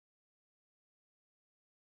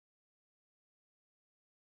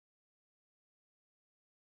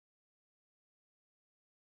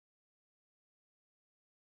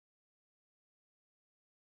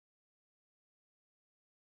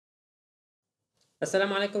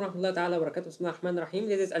Assalamu alaikum warahmatullahi ta'ala wabarakatuh. Bismillah ar-Rahman ar-Rahim.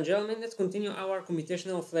 Ladies and gentlemen, let's continue our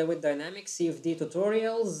computational fluid dynamics CFD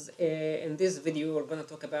tutorials. In this video, we're going to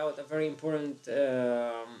talk about a very important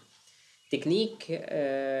technique.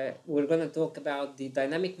 We're going to talk about the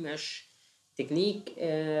dynamic mesh technique.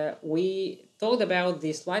 We talked about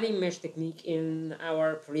the sliding mesh technique in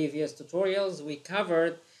our previous tutorials. We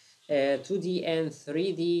covered 2D and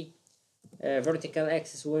 3D vertical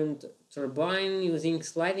axis wind turbine using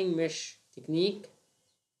sliding mesh technique.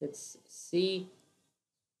 Let's see.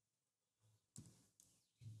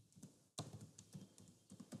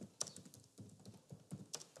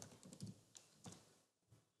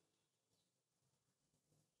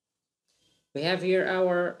 We have here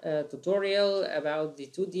our tutorial about the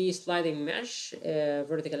 2D sliding mesh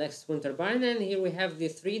vertical axis wind turbine, and here we have the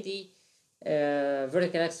 3D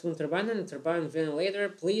vertical axis wind turbine and turbine ventilator.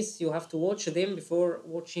 Please, you have to watch them before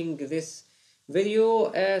watching this video,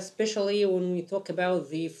 especially when we talk about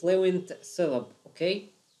the Fluent syllab,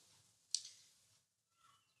 okay?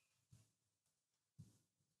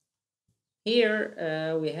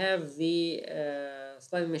 Here we have the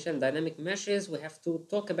sliding mesh and dynamic meshes. We have to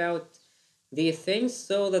talk about these things.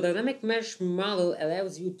 So the dynamic mesh model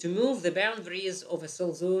allows you to move the boundaries of a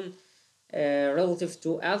cell zone relative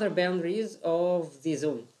to other boundaries of the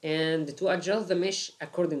zone and to adjust the mesh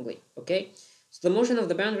accordingly, okay? So the motion of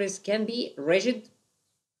the boundaries can be rigid,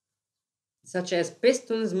 such as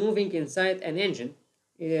pistons moving inside an engine.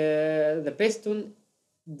 The piston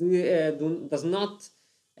does not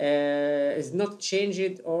is not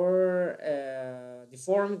changed or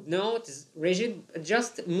deformed. No, it is rigid. It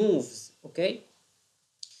just moves. Okay.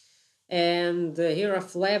 And here a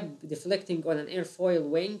flap deflecting on an airfoil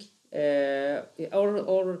wing,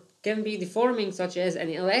 or can be deforming, such as an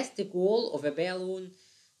elastic wall of a balloon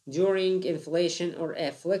during inflation, or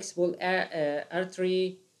a flexible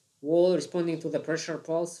artery wall responding to the pressure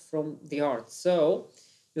pulse from the heart. So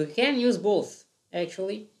you can use both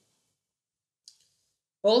actually.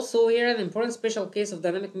 Also, here an important special case of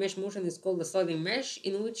dynamic mesh motion is called the sliding mesh,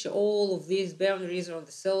 in which all of these boundaries of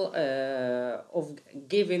the cell of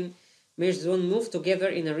given mesh zone move together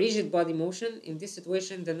in a rigid body motion. In this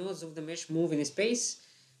situation, the nodes of the mesh move in space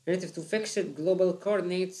relative to fixed global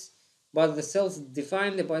coordinates, but the cells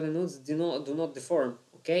defined by the nodes do not deform.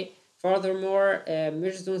 Okay. Furthermore,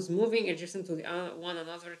 mesh zones moving adjacent to one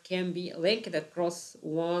another can be linked across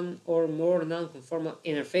one or more non-conformal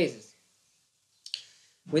interfaces.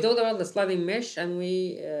 We talked about the sliding mesh and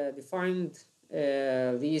we defined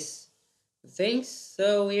these things.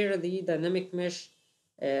 So here are the dynamic mesh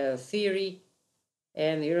theory,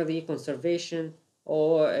 and here are the conservation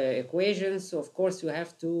or equations. So of course you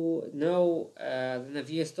have to know the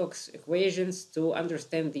Navier-Stokes equations to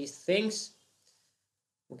understand these things.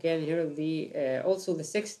 Okay, and here are the also the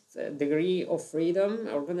sixth degree of freedom.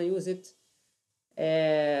 We're gonna use it.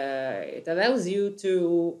 It allows you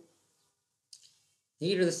to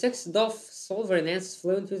here the sixth DOF solver in Ansys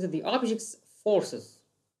Fluent uses the object's forces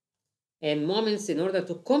and moments in order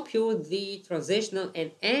to compute the translational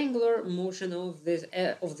and angular motion of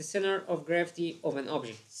the center of gravity of an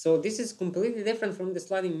object. So this is completely different from the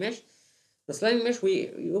sliding mesh. The sliding mesh, we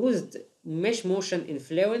used mesh motion in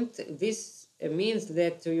Fluent. This means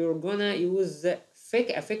that you're gonna use a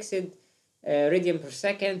fixed radian per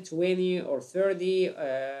second, 20 or 30,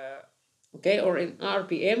 okay, or in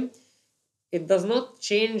RPM. It does not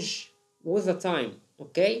change with the time,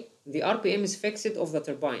 okay? The RPM is fixed of the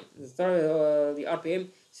turbine. The RPM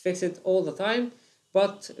is fixed all the time,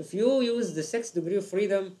 but if you use the sixth degree of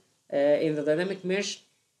freedom in the dynamic mesh,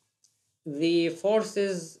 the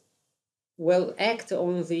forces will act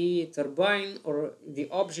on the turbine or the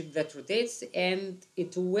object that rotates, and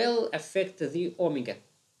it will affect the omega,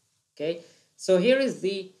 okay? So here is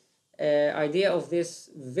the idea of this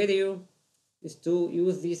video, is to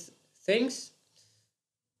use these things,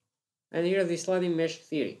 and here the sliding mesh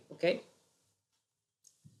theory, okay?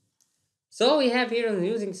 So we have here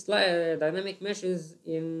using dynamic meshes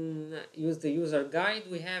in use the user guide.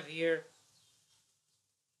 We have here,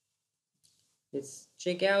 let's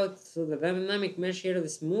check out, so the dynamic mesh here, the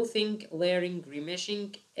smoothing, layering,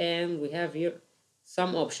 remeshing, and we have here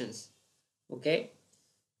some options, okay?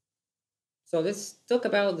 So let's talk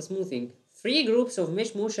about the smoothing. 3 groups of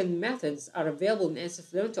mesh motion methods are available in Ansys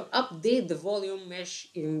Fluent to update the volume mesh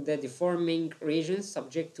in the deforming regions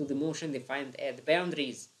subject to the motion defined at the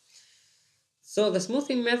boundaries. So the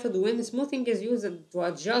smoothing method, when smoothing is used to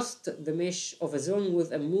adjust the mesh of a zone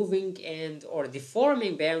with a moving and or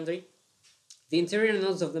deforming boundary, the interior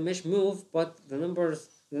nodes of the mesh move, but the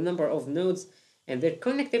number of nodes and their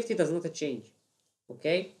connectivity does not change.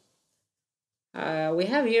 Okay. We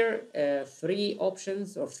have here three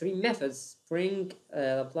options or three methods: spring,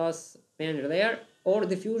 Laplace boundary layer, or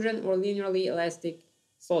diffusion, or linearly elastic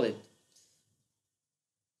solid.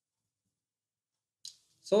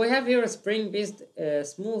 So we have here a spring-based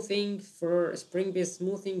smoothing. For spring-based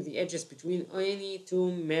smoothing, the edges between any two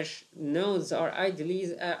mesh nodes are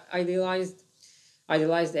idealized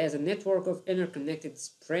as a network of interconnected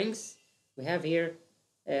springs. We have here,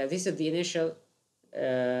 this is the initial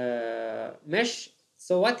mesh.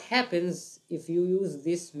 So what happens if you use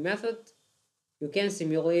this method? You can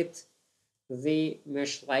simulate the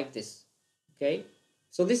mesh like this. Okay,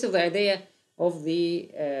 so this is the idea of the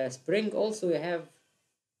spring. Also, you have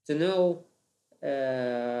to know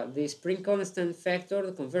the spring constant factor,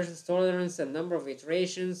 the convergence tolerance, and number of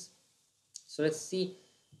iterations. So let's see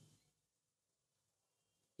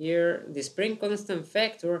here the spring constant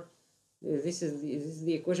factor. This is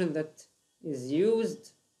the equation that is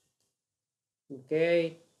used.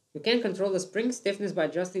 Okay, you can control the spring stiffness by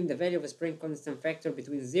adjusting the value of a spring constant factor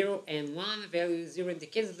between 0 and 1. Value 0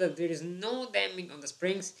 indicates that there is no damping on the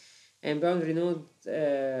springs, and boundary node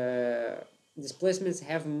displacements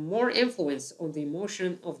have more influence on the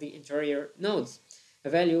motion of the interior nodes. A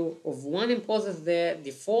value of 1 imposes the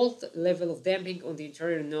default level of damping on the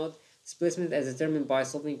interior node displacement as determined by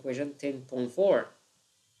solving equation 10.4.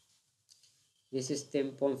 This is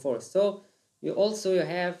 10.4. So you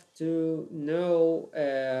have to know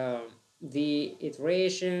the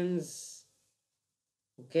iterations.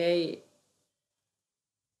 Okay,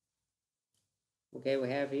 we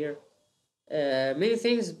have here many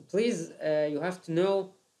things. Please, you have to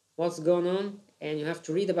know what's going on and you have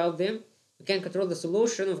to read about them. You can control the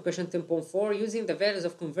solution of equation 10.4 using the values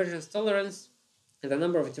of convergence tolerance and the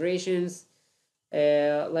number of iterations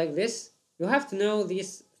like this. You have to know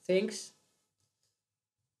these things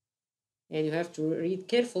and you have to read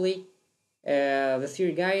carefully the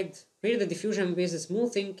theory guide. Here the diffusion-based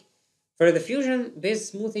smoothing. For the diffusion-based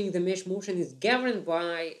smoothing, the mesh motion is governed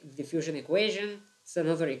by the diffusion equation. It's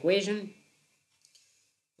another equation.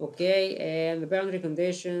 Okay, and the boundary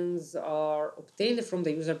conditions are obtained from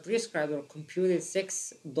the user prescribed or computed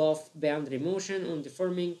 6 DOF boundary motion on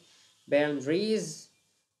deforming boundaries.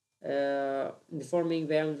 The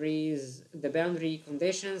boundary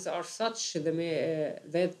conditions are such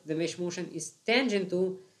that the mesh motion is tangent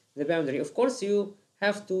to the boundary. Of course, you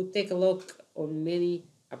have to take a look on many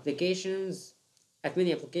applications, like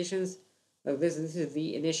this. This is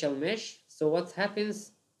the initial mesh. So what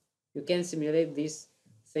happens? You can simulate this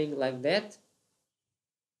thing like that.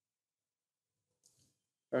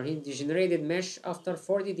 Or he degenerated mesh after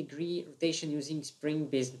 40-degree rotation using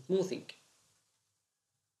spring-based smoothing.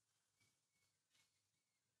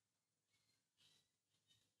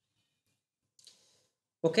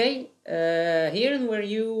 Okay, here and where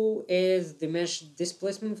u is the mesh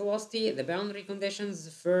displacement velocity, the boundary conditions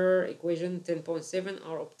for equation 10.7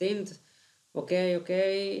 are obtained. Okay,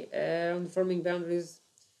 forming boundaries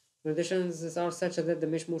conditions are such that the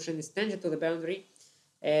mesh motion is tangent to the boundary.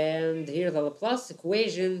 And here the Laplace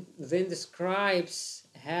equation then describes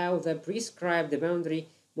how the prescribed boundary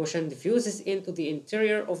motion diffuses into the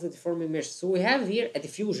interior of the deforming mesh. So we have here a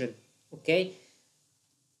diffusion, okay?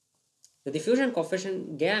 The diffusion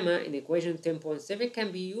coefficient gamma in equation 10.7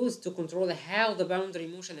 can be used to control how the boundary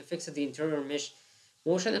motion affects the interior mesh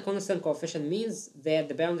motion. A constant coefficient means that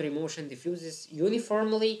the boundary motion diffuses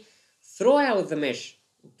uniformly throughout the mesh.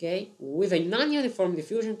 Okay, with a non-uniform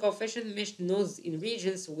diffusion coefficient, mesh nodes in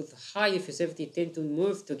regions with high diffusivity tend to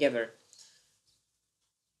move together.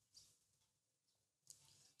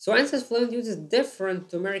 So Ansys Fluent uses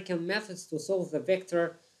different numerical methods to solve the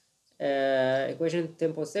vector equation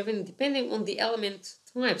 10.7 depending on the element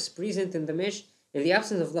types present in the mesh in the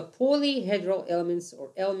absence of the polyhedral elements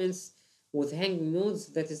or elements with hanging nodes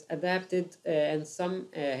that is adapted and some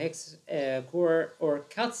hex core or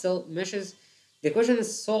Katzel meshes. The equation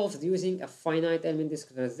is solved using a finite element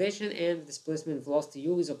discretization and displacement velocity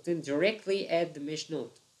u is obtained directly at the mesh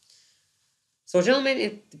node. So gentlemen,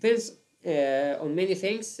 it depends on many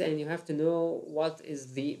things and you have to know what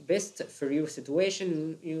is the best for your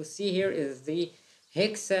situation. You see here is the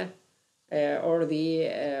hexa or the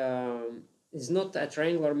is not a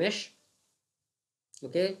triangular mesh.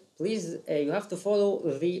 Okay, please you have to follow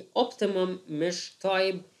the optimum mesh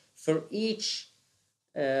type for each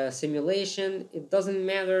simulation. It doesn't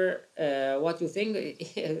matter what you think.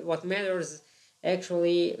 What matters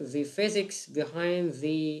actually the physics behind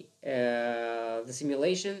the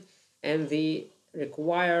simulation and the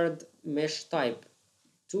required mesh type.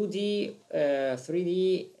 2D,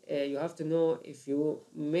 3D. You have to know if you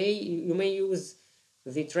may use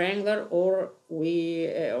the triangular, or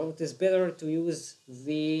or it is better to use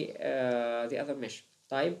the other mesh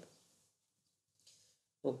type.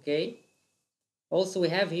 Okay. Also, we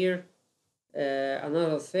have here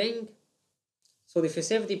another thing. So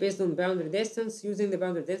diffusivity based on boundary distance. Using the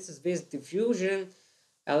boundary distance based diffusion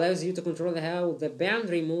allows you to control how the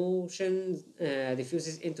boundary motion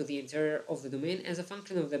diffuses into the interior of the domain as a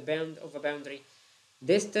function of the boundary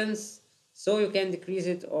distance. So you can decrease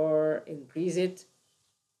it or increase it.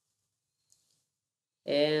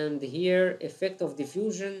 And here, effect of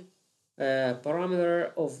diffusion,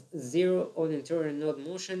 parameter of 0 on interior node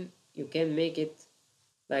motion. You can make it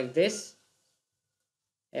like this.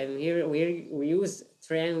 And here we use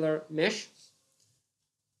triangular mesh.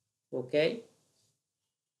 Okay.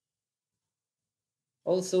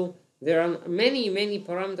 Also, there are many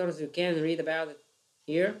parameters you can read about it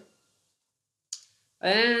here.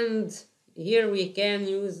 And here we can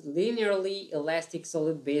use linearly elastic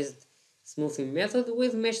solid based smoothing method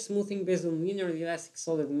with mesh smoothing based on linearly elastic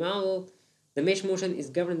solid model. The mesh motion is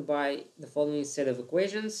governed by the following set of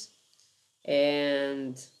equations,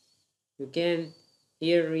 and you can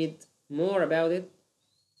here read more about it.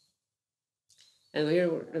 And here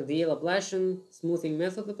the Laplacian smoothing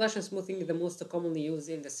method. Laplacian smoothing is the most commonly used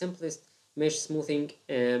in the simplest mesh smoothing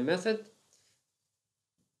method.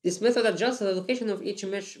 This method adjusts the location of each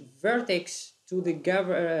mesh vertex to the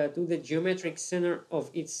geometric center of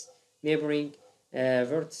its neighboring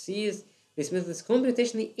vertices. This method is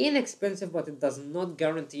computationally inexpensive, but it does not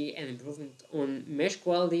guarantee an improvement on mesh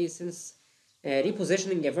quality, since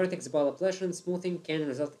repositioning a vertex by Laplacian smoothing can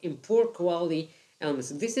result in poor quality elements.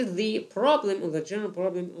 This is the problem, or the general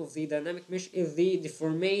problem of the dynamic mesh, is the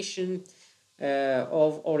deformation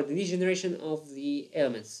or the degeneration of the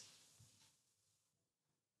elements.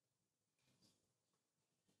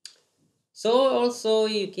 So also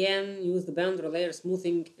you can use the boundary layer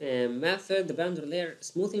smoothing method. The boundary layer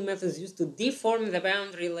smoothing method is used to deform the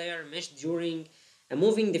boundary layer mesh during a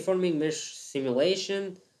moving deforming mesh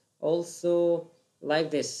simulation. Also, like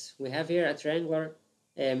this, we have here a triangular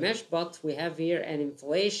mesh, but we have here an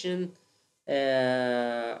inflation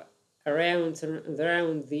around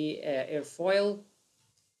the airfoil.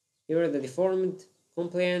 Here are the deformed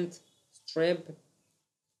compliant strip,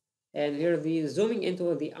 and here the zooming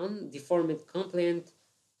into the undeformed compliant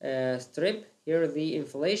strip. Here the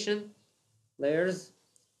inflation layers,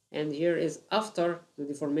 and here is after the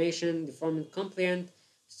deformation deformed compliant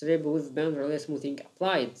strip with boundary layer smoothing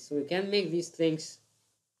applied. So we can make these things.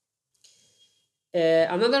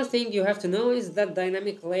 Another thing you have to know is that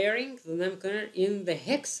dynamic layering in the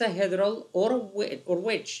hexahedral or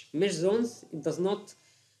wedge mesh zones, it does not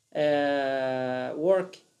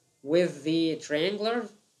work with the triangular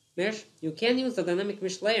mesh. You can use the dynamic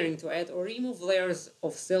mesh layering to add or remove layers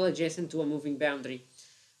of cell adjacent to a moving boundary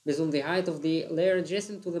based on the height of the layer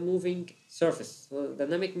adjacent to the moving surface. So the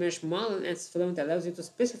dynamic mesh model in Ansys Fluent allows you to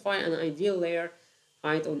specify an ideal layer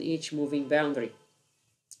height on each moving boundary.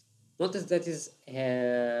 Notice that is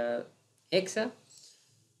hexa,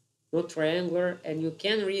 not triangular, and you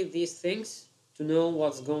can read these things to know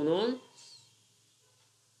what's going on.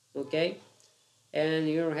 Okay. And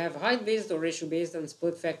you have height based or ratio based and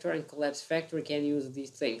split factor and collapse factor. You can use these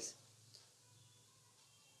things.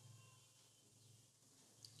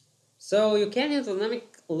 So you can use the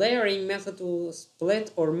dynamic layering method to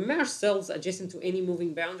split or merge cells adjacent to any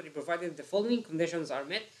moving boundary, provided the following conditions are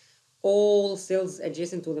met. All cells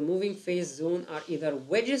adjacent to the moving phase zone are either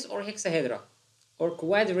wedges or hexahedra or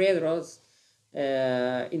quadrilaterals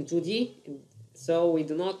in 2D. So we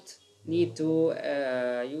do not need to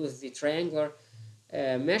use the triangular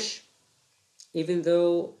mesh, even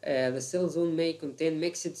though the cell zone may contain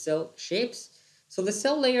mixed cell shapes. So the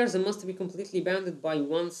cell layers must be completely bounded by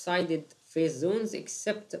one-sided phase zones,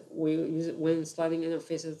 except when sliding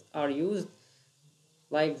interfaces are used,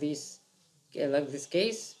 like this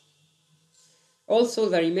case. Also,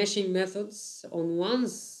 the remeshing methods on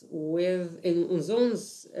zones with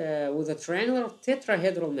a triangular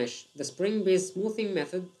tetrahedral mesh. The spring-based smoothing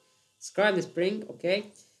method, described spring, okay,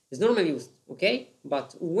 is normally used, okay?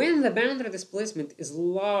 But when the boundary displacement is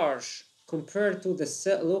large compared to the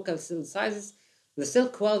local cell sizes, the cell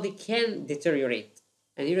quality can deteriorate.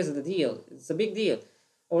 And here's the deal, it's a big deal.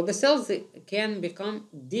 Or the cells can become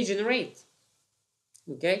degenerate,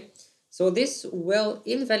 okay? So this will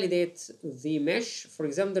invalidate the mesh, for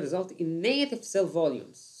example, the result in negative cell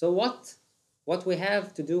volumes. So what we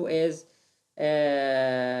have to do is,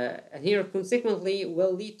 and here consequently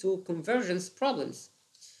will lead to convergence problems.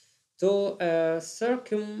 To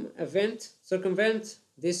circumvent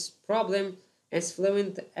this problem, Ansys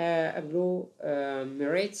Fluent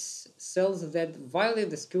agglomerates cells that violate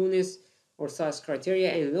the skewness or size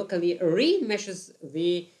criteria and locally remeshes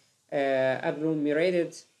the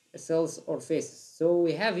agglomerated cells or faces. So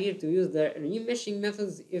we have here to use the remeshing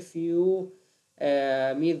methods if you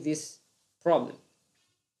meet this problem.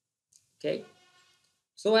 Okay.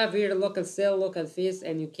 So I have here local cell, local face,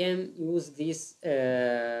 and you can use these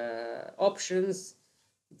options.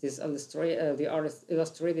 They are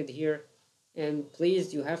illustrated here, and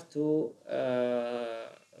please, you have to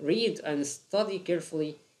read and study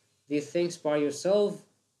carefully these things by yourself.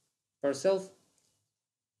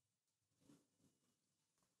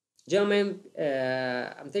 Gentlemen,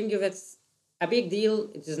 I'm telling you that's a big deal.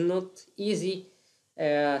 It is not easy.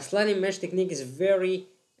 Sliding mesh technique is very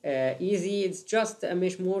easy. It's just a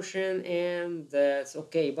mesh motion and it's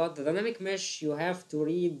okay. But the dynamic mesh, you have to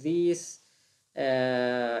read these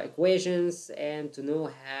equations and to know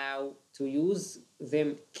how to use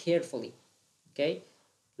them carefully. Okay,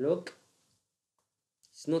 look,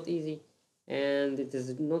 it's not easy, and it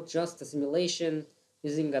is not just a simulation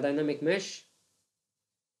using a dynamic mesh.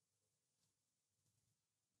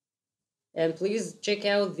 And please check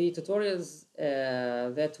out the tutorials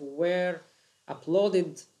that were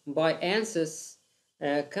uploaded by Ansys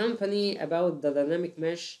company about the dynamic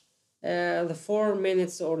mesh, the 4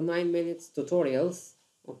 minutes or 9 minutes tutorials.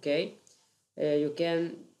 Okay, you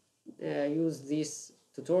can use these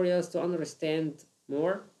tutorials to understand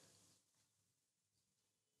more.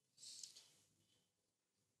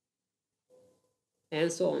 And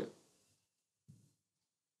so on.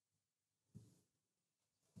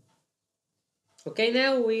 Okay,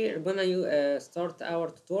 now we're gonna start our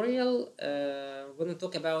tutorial. We're gonna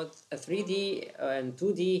talk about a 3D and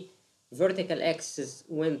 2D vertical axis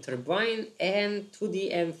wind turbine and 2D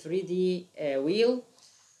and 3D wheel.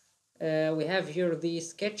 We have here the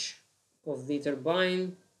sketch of the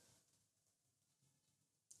turbine.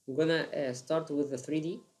 I'm gonna start with the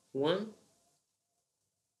 3D one.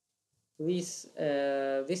 This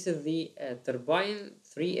is the turbine,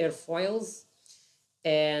 3 airfoils,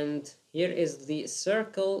 and here is the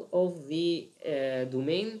circle of the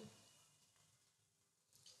domain.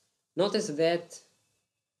 Notice that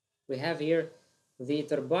we have here the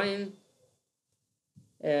turbine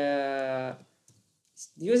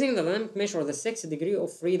using the dynamic mesh or the 6 degree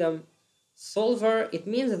of freedom solver. It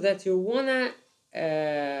means that you wanna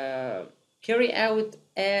carry out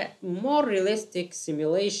a more realistic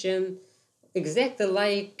simulation, exactly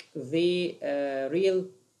like the real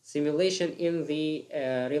simulation in the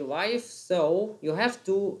real life. So you have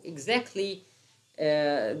to exactly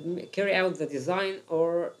carry out the design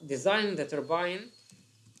or design the turbine.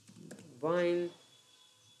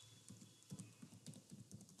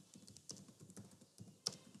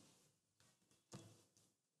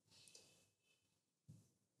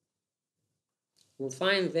 We'll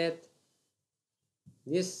find that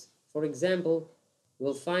this, for example,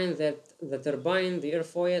 we'll find that the turbine, the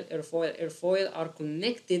airfoil are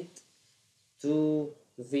connected to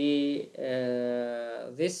the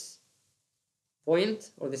this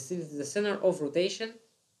point, or this is the center of rotation.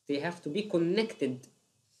 They have to be connected.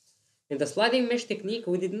 In the sliding mesh technique,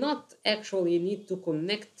 we did not actually need to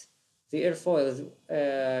connect the airfoils.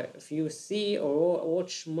 If you see or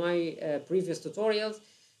watch my previous tutorials,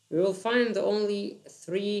 we will find only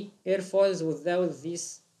 3 airfoils without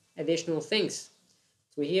these additional things.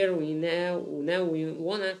 So here we now we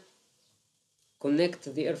wanna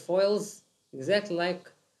connect the airfoils exactly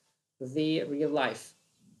like the real life.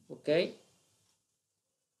 Okay.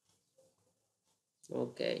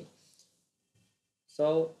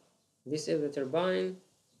 So this is the turbine.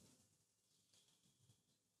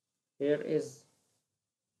 Here is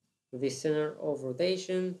the center of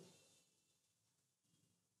rotation,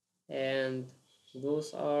 and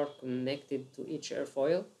those are connected to each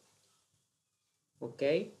airfoil.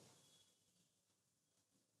 Okay,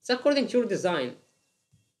 it's according to your design.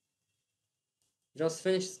 Just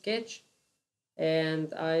finished sketch,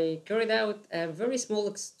 and I carried out a very small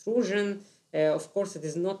extrusion. Of course, it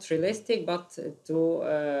is not realistic, but to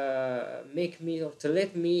make me or to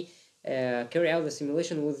let me carry out the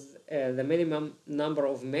simulation with the minimum number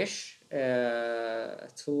of mesh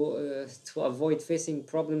to avoid facing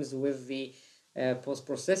problems with the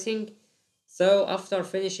post-processing. So after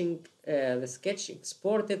finishing the sketch,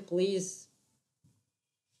 export it, please.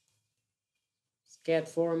 SCAD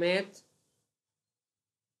format.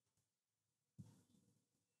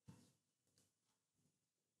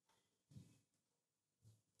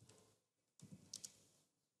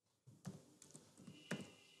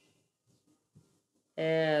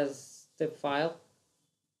 As zip file.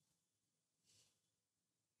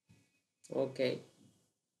 Okay,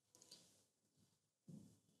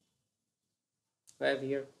 I have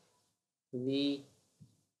here the,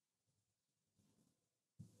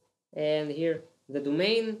 and here the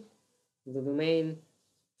domain,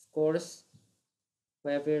 of course,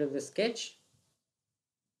 we have here the sketch.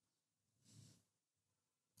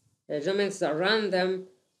 Gentlemen, it's a random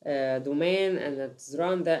domain, and it's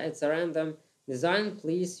a random design.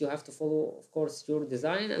 Please, you have to follow, of course, your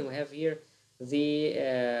design. And we have here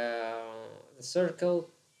the circle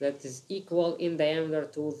that is equal in diameter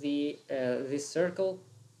to the this circle.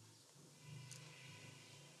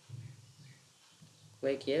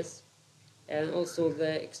 Click yes, and also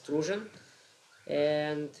the extrusion,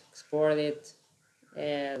 and export it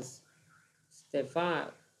as step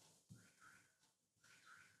 5.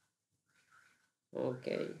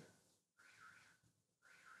 Okay.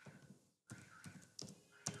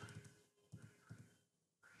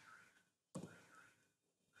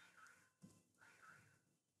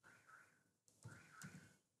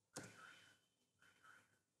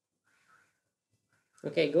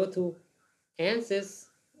 Okay, go to Ansys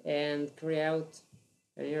and create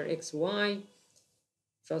your XY.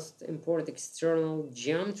 Just import external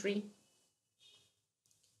geometry.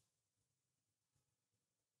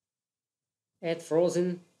 Add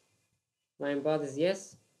frozen line bodies,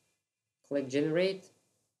 yes. Click generate.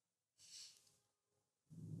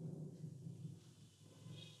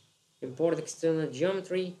 Import external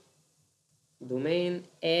geometry. Domain,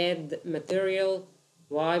 add material.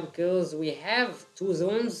 Why? Because we have two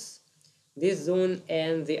zones, this zone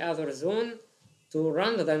and the other zone, to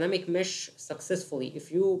run the dynamic mesh successfully.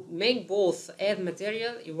 If you make both add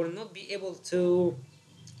material, you will not be able to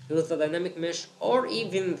use the dynamic mesh or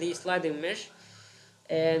even the sliding mesh,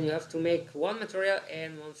 and you have to make one material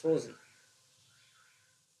and one frozen.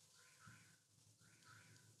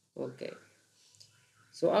 Okay,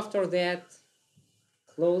 so after that,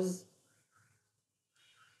 close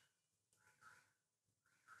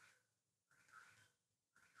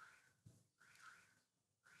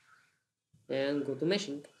and go to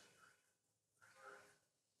meshing.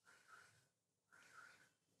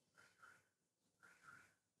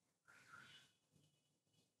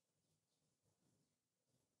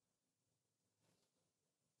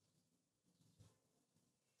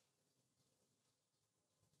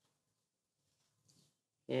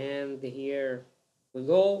 And here we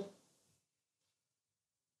go.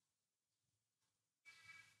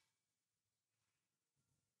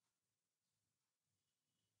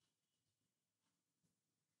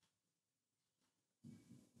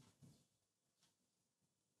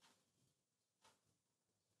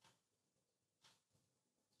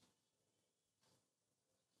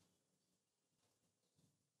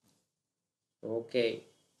 Okay,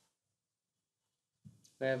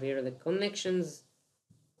 we have here the connections.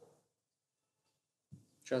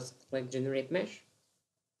 Just click generate mesh.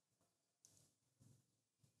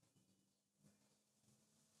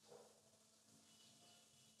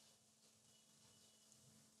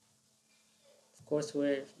 Of course,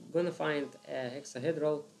 we're gonna find a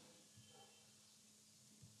hexahedral,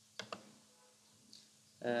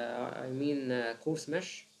 coarse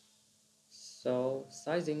mesh. So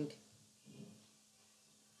sizing,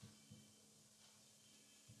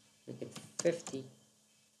 make it 50.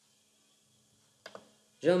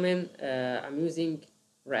 Gentlemen, I'm using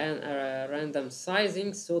random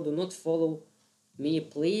sizing, so do not follow me,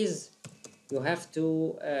 please. You have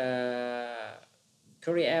to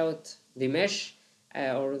carry out the mesh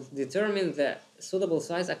or determine the suitable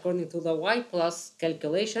size according to the Y plus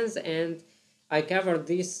calculations, and I covered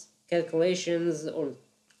these calculations or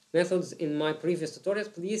methods in my previous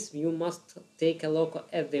tutorials. Please, you must take a look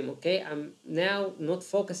at them. Okay, I'm now not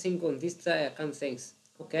focusing on these kind of things.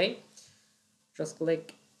 Okay, just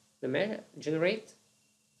click the mesh, generate,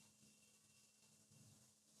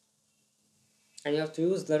 and you have to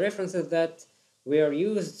use the references that were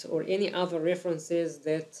used or any other references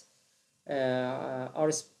that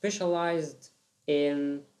are specialized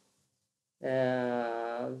in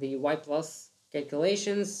the Y plus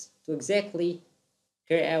calculations to exactly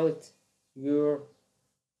carry out your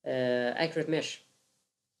accurate mesh.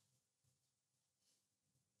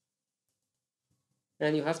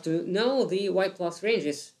 And you have to know the Y plus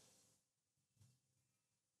ranges.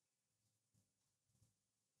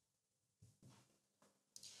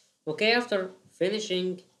 Okay, after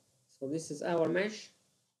finishing, so this is our mesh.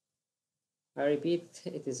 I repeat,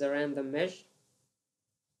 it is a random mesh.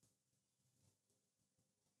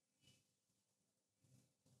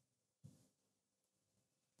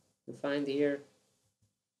 You find here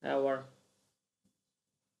our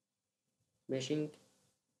meshing.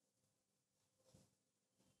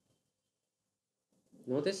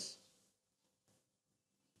 Notice.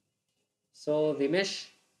 So the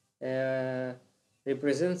mesh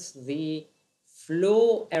represents the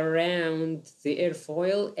flow around the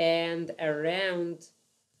airfoil and around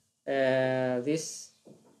these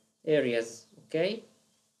areas. Okay.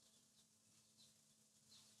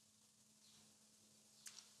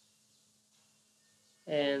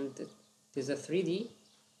 And it is a 3D,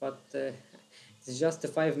 but it's just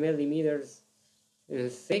 5 millimeters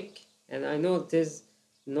thick, and I know it is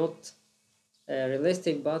not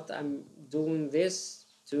realistic, but I'm doing this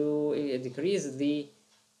to decrease the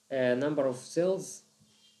number of cells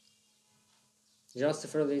just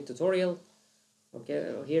for the tutorial.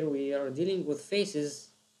 Okay, here we are dealing with faces,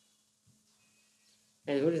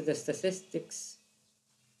 and here is the statistics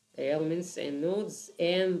elements and nodes,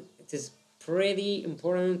 and it is pretty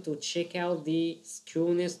important to check out the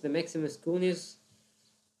skewness, the maximum skewness.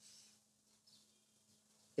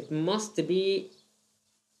 It must be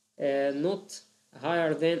not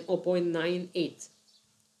higher than 0.98,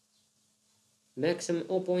 maximum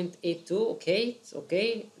 0.82. Okay, it's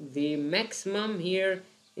okay. The maximum here,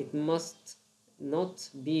 it must not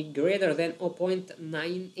be greater than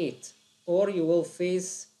 0.98, or you will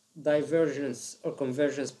face divergence or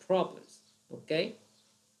convergence problems. Okay,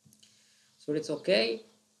 so it's okay.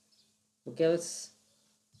 Okay, let's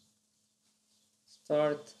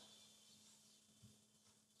start.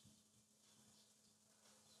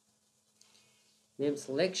 Name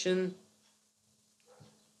selection.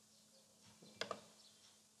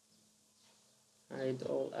 Hide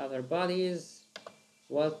all other bodies.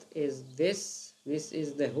 What is this? This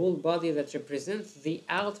is the whole body that represents the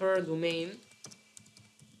outer domain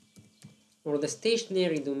or the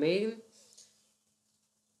stationary domain.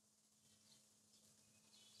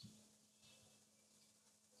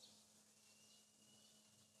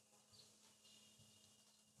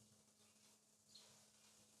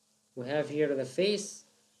 We have here the face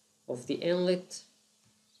of the inlet,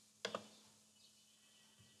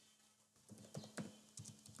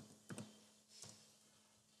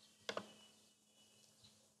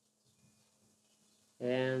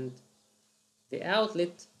 and the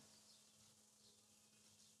outlet.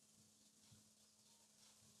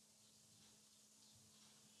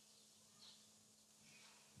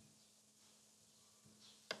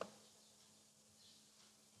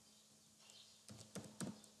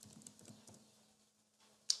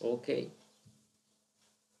 Okay,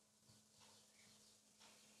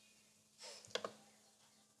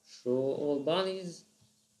 show all bodies,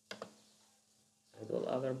 and all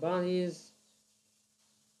other bodies.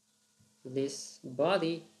 This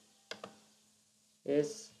body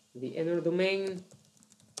is the inner domain.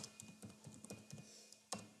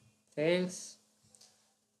 Thanks.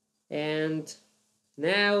 And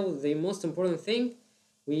now the most important thing,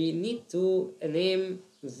 we need to name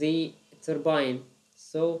the turbine.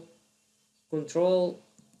 So Control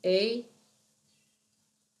A,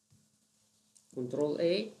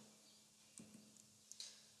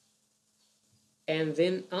 and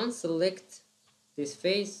then unselect this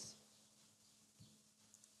face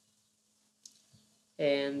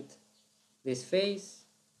and this face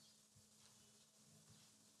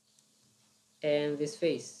and this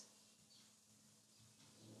face.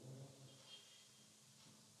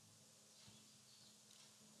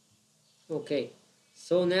 Okay,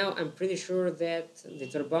 so now I'm pretty sure that the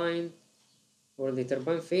turbine or the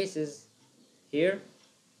turbine faces here.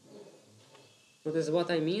 Notice what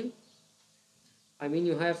I mean? I mean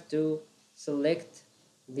you have to select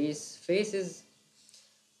these faces,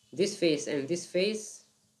 this face and this face,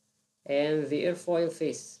 and the airfoil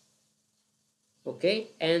face. Okay,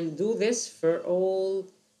 and do this for all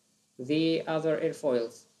the other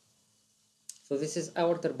airfoils. So this is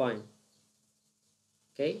our turbine.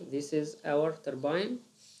 Okay, this is our turbine.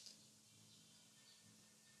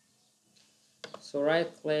 So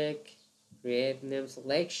right click, create name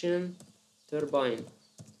selection, turbine.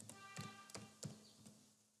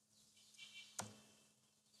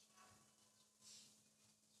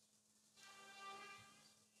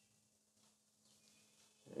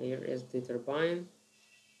 Here is the turbine.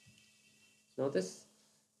 Notice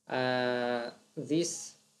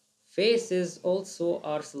these faces also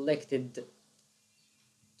are selected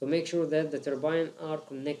to make sure that the turbine are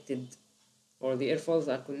connected, or the airfoils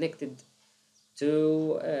are connected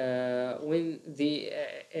to when the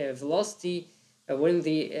velocity, when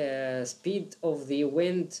the speed of the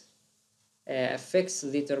wind affects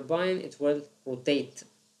the turbine, it will rotate.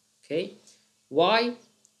 Okay, why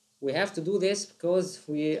we have to do this? Because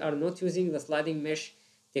we are not using the sliding mesh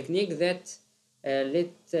technique that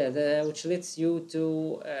which lets you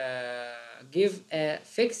to give a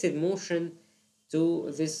fixed motion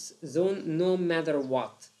to this zone no matter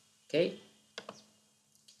what. Okay,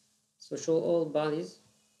 so show all bodies.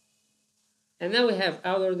 And now we have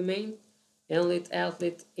outer domain, inlet,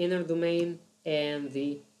 outlet, inner domain, and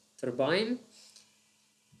the turbine.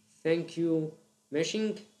 Thank you,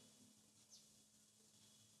 meshing.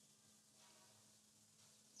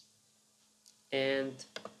 And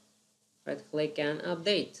right click and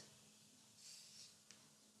update.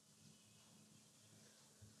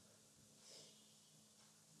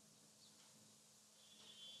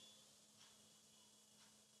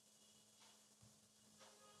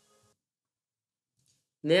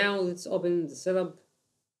 Now let's open the setup.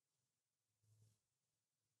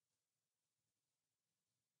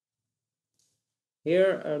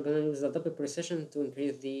 Here I'm gonna use the double precision to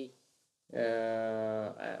increase the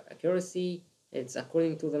accuracy. It's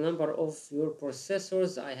according to the number of your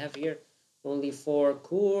processors. I have here only 4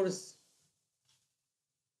 cores.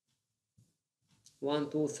 1,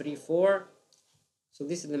 2, 3, 4. So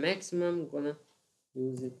this is the maximum. I'm gonna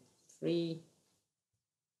use it 3.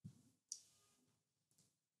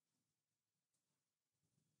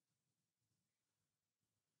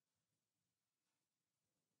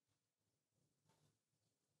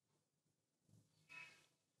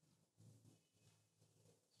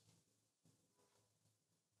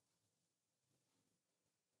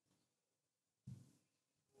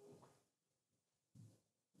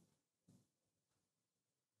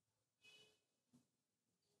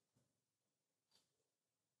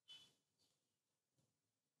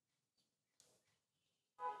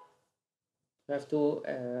 You have to.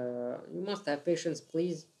 You must have patience,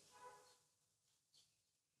 please.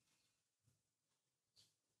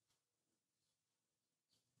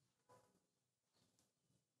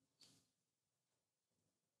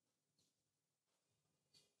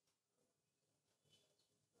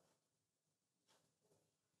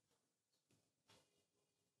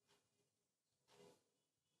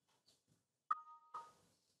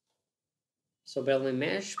 So building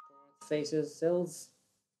mesh, faces, cells,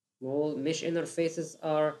 all mesh interfaces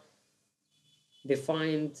are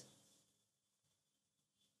defined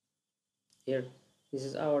here. This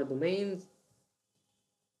is our domain.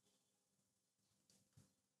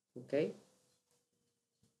 Okay.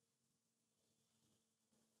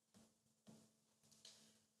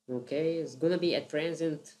 Okay, it's gonna be a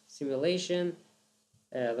transient simulation.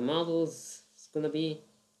 The models is gonna be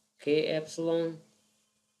k epsilon.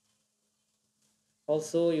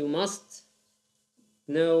 Also, you must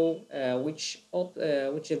know which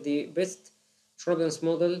is the best turbulence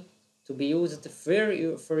model to be used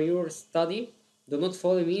for your study. Do not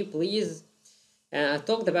follow me, please. I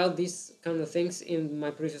talked about these kind of things in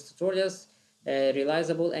my previous tutorials.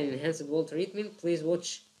 Realizable and enhanced wall treatment. Please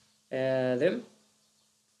watch them.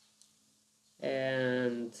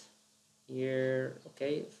 And here,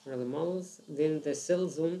 okay, for the models. Then the cell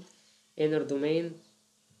zone, inner domain,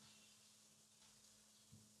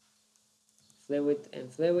 fluid and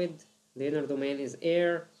fluid. The inner domain is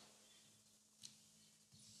air.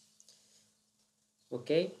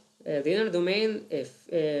 Okay, the inner domain, if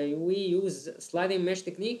we use sliding mesh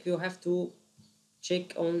technique, you have to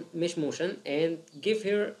check on mesh motion and give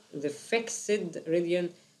here the fixed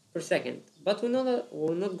radian per second. But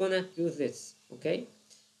we're not gonna use this. Okay,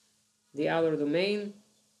 the outer domain,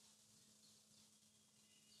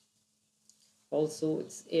 also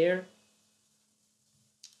it's air.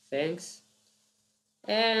 Thanks.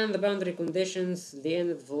 And the boundary conditions, the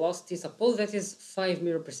end velocity, suppose that is 5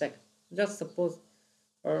 meters per second. Just suppose,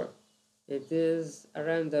 or it is a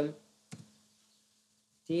random.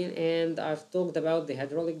 And I've talked about the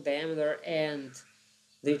hydraulic diameter and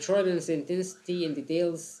the turbulence intensity in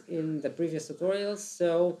details in the previous tutorials,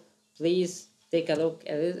 so please take a look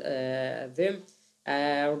at them.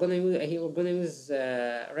 We're gonna use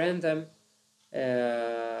random.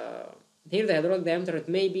 Here the hydraulic diameter, it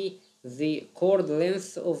may be the chord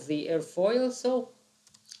length of the airfoil, so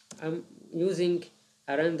I'm using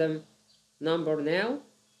a random number now.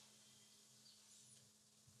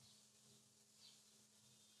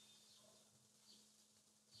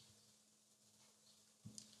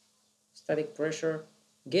 Static pressure,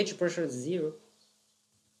 gauge pressure is 0.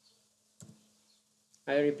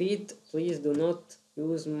 I repeat, please do not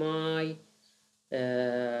use my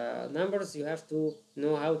numbers. You have to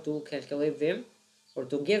know how to calculate them or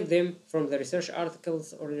to get them from the research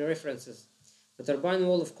articles or the references. The turbine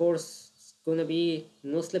wall, of course, is gonna be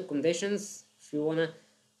no slip conditions if you wanna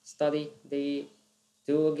study the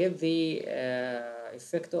to get the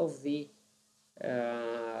effect of the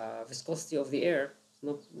viscosity of the air.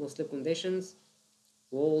 No slip conditions,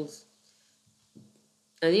 walls,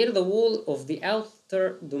 and here the wall of the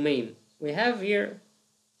outer domain. we have here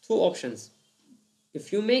two options.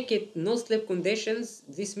 If you make it no slip conditions,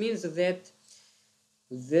 this means that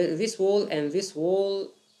this wall and this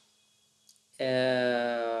wall,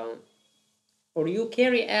 uh, or you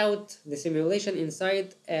carry out the simulation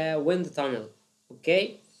inside a wind tunnel.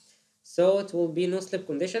 Okay, so it will be no slip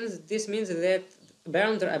conditions. This means that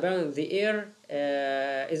around the air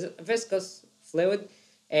is viscous fluid,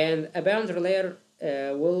 and a boundary layer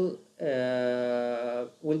will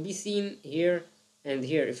be seen here and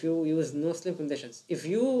here if you use no slip conditions. If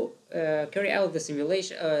you carry out the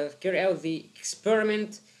simulation, carry out the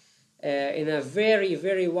experiment in a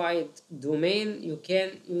very wide domain, you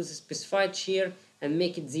can use a specified shear and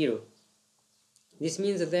make it zero. This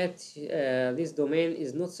means that this domain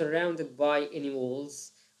is not surrounded by any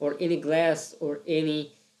walls or any glass or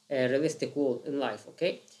any realistic wall in life.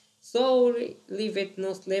 Okay, so leave it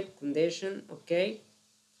no slip condition. Okay,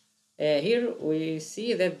 here we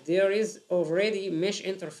see that there is already mesh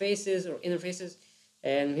interfaces or interfaces,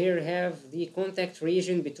 and here have the contact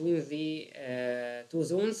region between the two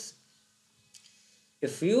zones.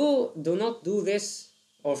 If you do not do this,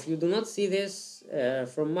 or if you do not see this,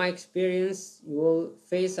 from my experience, you will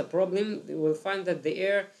face a problem. You will find that the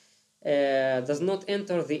air does not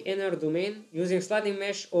enter the inner domain. Using sliding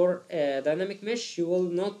mesh or dynamic mesh, you will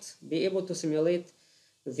not be able to simulate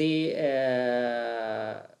the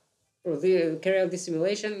or the carry out this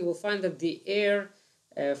simulation. You will find that the air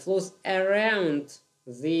flows around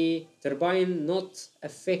the turbine, not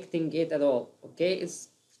affecting it at all. Okay, it's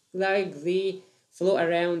like the flow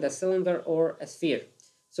around a cylinder or a sphere.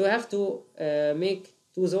 So you have to make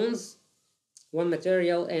two zones, one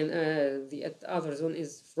material and the other zone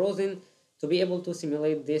is frozen, to be able to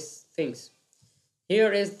simulate these things.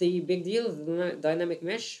 Here is the big deal, the dynamic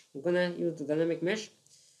mesh. I'm gonna use the dynamic mesh.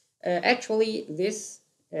 Actually, this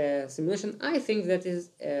simulation, I think that is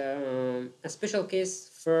a special case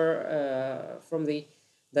for from the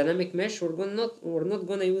dynamic mesh. We're not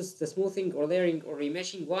gonna use the smoothing or layering or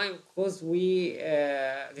remeshing. Why? Because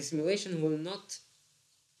the simulation will not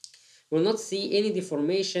see any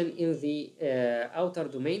deformation in the outer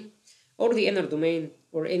domain or the inner domain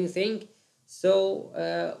or anything. So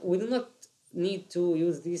we do not need to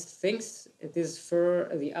use these things. It is for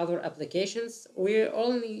the other applications. We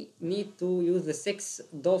only need to use the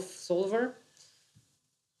 6DOF solver.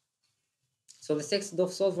 So the 6DOF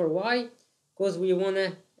solver, why? Because we want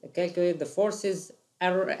to calculate the forces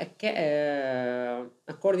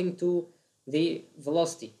according to the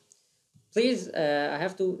velocity. Please, I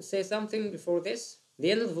have to say something before this.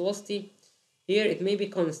 The inlet velocity here, it may be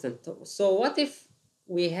constant. So what if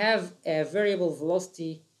we have a variable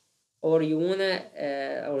velocity, or you wanna,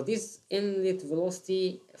 or this inlet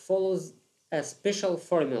velocity follows a special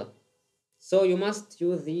formula? So you must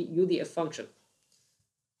use the UDF function.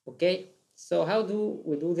 Okay, so how do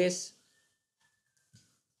we do this?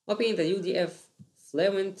 Opening the UDF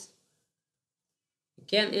Fluent, you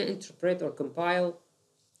can interpret or compile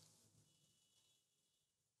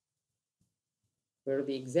for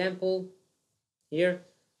the example here,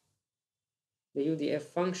 the UDF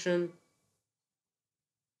function.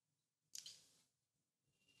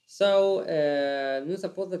 So now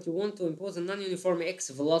suppose that you want to impose a non-uniform x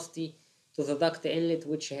velocity to the duct inlet,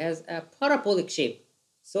 which has a parabolic shape.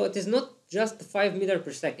 So it is not just 5 meters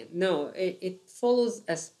per second. No, it follows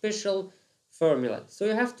a special formula. So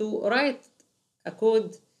you have to write a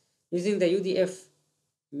code using the UDF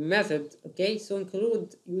method. Okay, so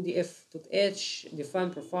include UDF.h,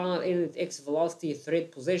 define profile, inlet x velocity,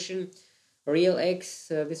 thread position, real x,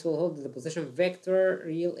 this will hold the position vector,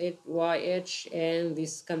 real y h, and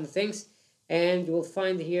these kind of things. And you will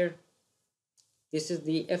find here, this is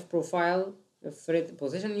the f profile of thread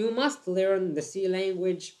position. You must learn the C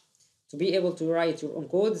language to be able to write your own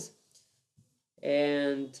codes,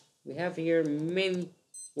 and we have here many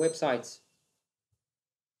websites.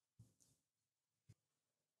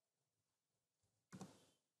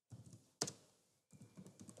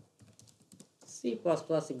 C++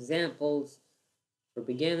 examples for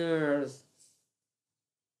beginners.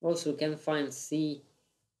 Also, you can find C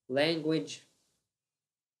language.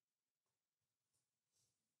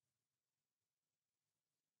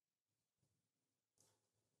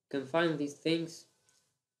 You can find these things.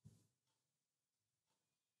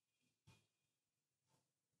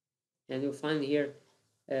 And you'll find here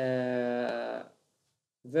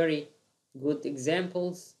very good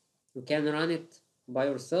examples. You can run it by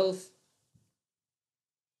yourself.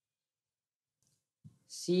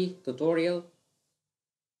 C tutorial.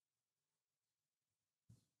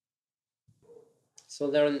 So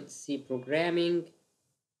learn C programming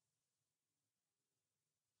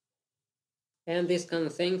and these kind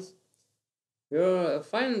of things. You'll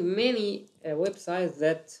find many websites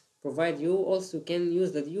that provide you. Also, you can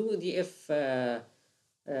use the UDF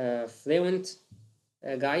Fluent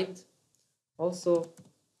guide. Also,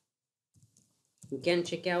 you can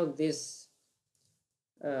check out this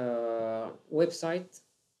website.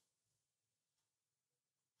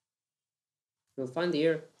 You'll find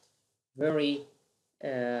here very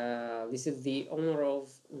this is the owner of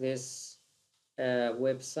this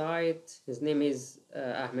website. His name is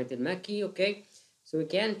Ahmed El-Maki. Okay, so we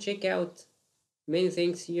can check out many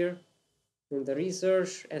things here in the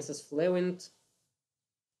research. Ansys Fluent,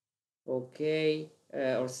 okay,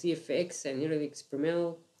 or CFX, and here the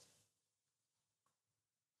experimental,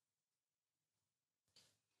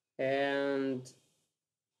 and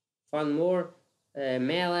find more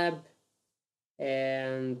MATLAB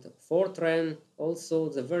and Fortran. Also,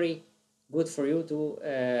 it's very good for you to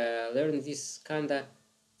learn this kind of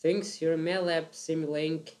things here. MATLAB,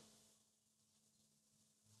 Simulink,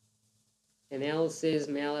 analysis,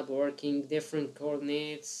 MATLAB working, different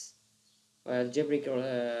coordinates, algebraic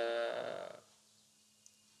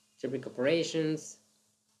operations,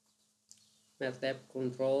 MATLAB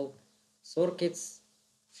control circuits.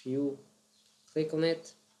 If you click on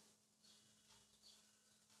it,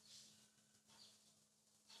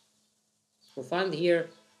 we'll find here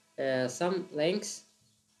some links.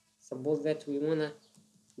 Suppose that we wanna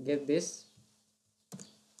get this.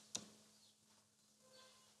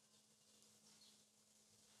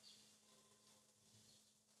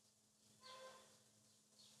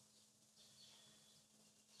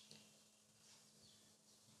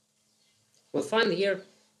 We'll find here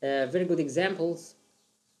very good examples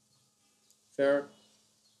for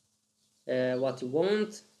what you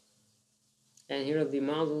want, and here are the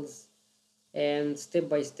models, and step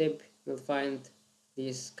by step you'll find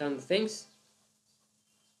these kind of things.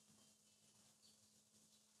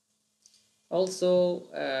 Also,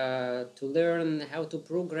 to learn how to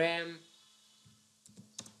program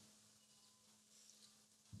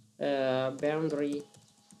boundary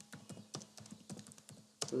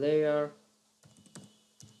layer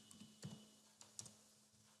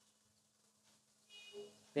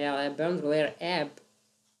a boundary layer app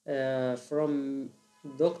from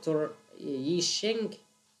Dr. Yi Sheng.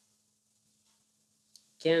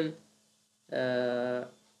 Can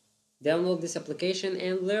download this application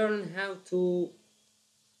and learn how to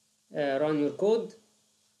run your code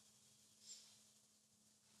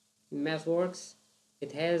in MathWorks.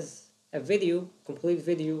 It has a video, complete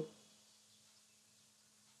video.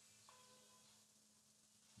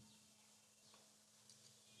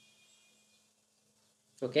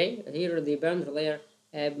 Okay, here the boundary layer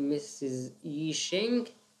app Mrs. Yi Sheng,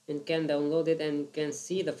 and can download it and can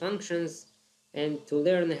see the functions and to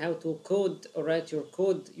learn how to code or write your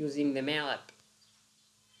code using the MATLAB.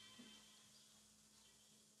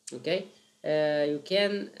 Okay, you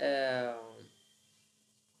can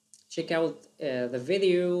check out the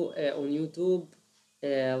video on YouTube,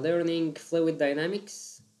 learning fluid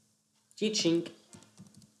dynamics, teaching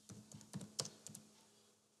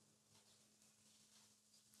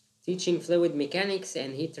fluid mechanics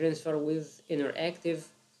and heat transfer with interactive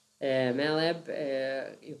MATLAB.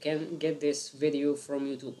 You can get this video from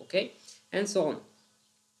YouTube, okay, and so on.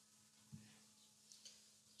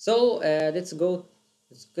 So let's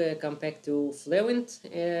come back to Fluent,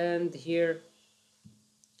 and here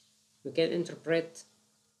we can interpret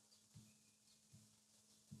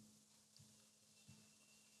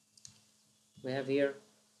we have here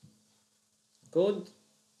code.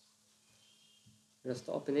 Just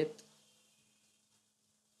open it.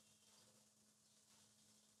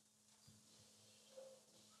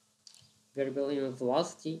 Variable in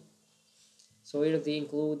velocity. So here they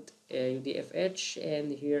include UDFH,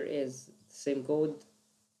 and here is the same code.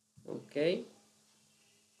 Okay.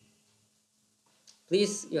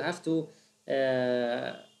 Please, you have to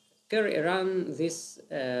run this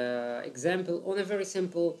example on a very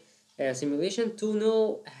simple simulation to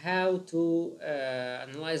know how to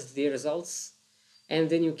analyze the results, and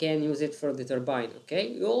then you can use it for the turbine. Okay,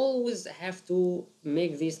 you always have to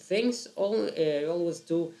make these things always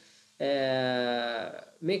to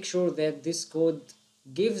make sure that this code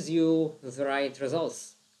gives you the right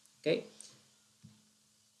results. Okay,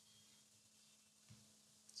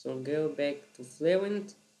 so go back to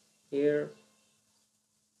Fluent. Here,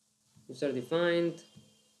 user defined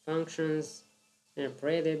functions,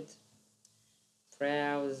 interpreted,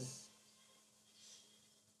 browse,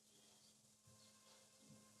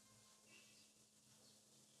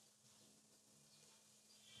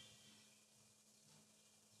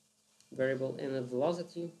 variable and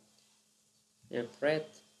velocity, interpret,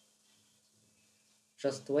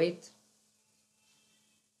 just wait.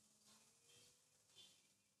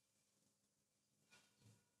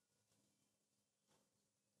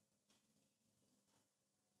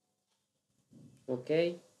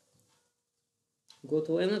 Okay, go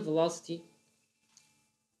to inlet velocity,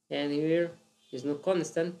 and here is no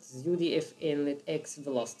constant, it's UDF inlet X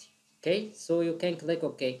velocity. Okay, so you can click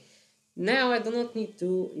OK. Now I do not need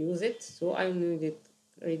to use it, so I need it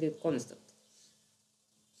read it constant.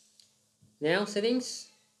 Now settings,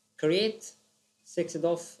 create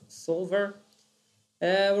 6DOF solver.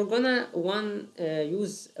 We're gonna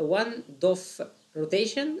use one DOF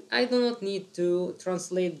rotation. I do not need to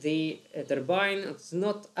translate the turbine. It's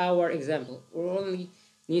not our example. We only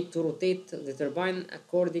need to rotate the turbine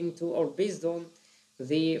according to or based on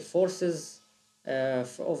the forces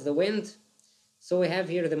of the wind. So we have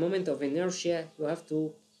here the moment of inertia. You have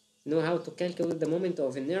to know how to calculate the moment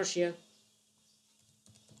of inertia.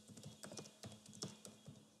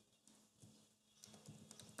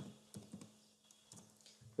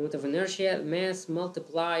 Moment of inertia, mass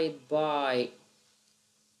multiplied by,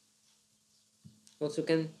 also you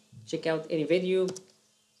can check out any video,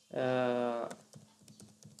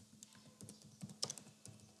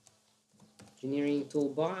 engineering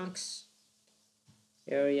toolbox,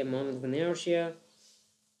 area moment of inertia.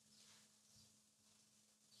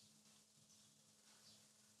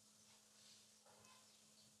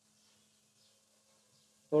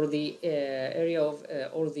 Or the area of,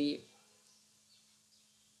 or the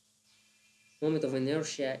moment of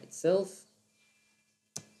inertia itself.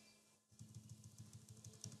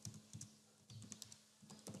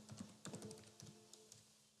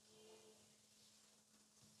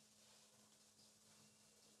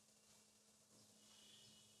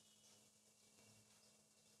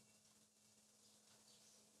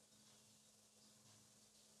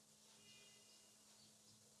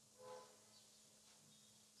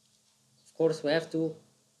 Of course, we have to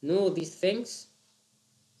know these things,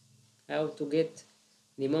 how to get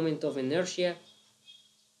the moment of inertia.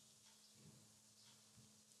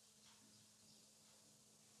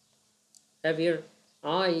 Have here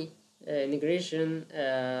I integration,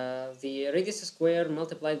 the radius square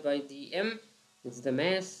multiplied by the m, it's the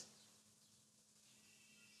mass.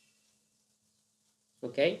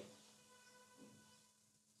 Okay,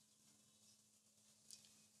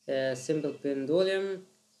 simple pendulum,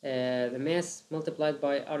 the mass multiplied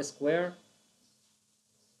by r square.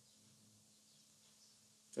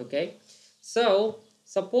 Okay, so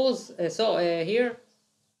suppose here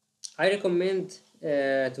I recommend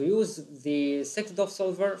to use the 6DOF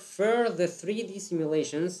solver for the 3D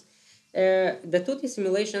simulations. The 2D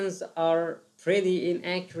simulations are pretty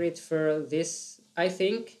inaccurate for this, I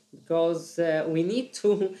think, because we need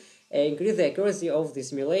to increase the accuracy of the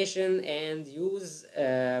simulation and use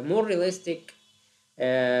more realistic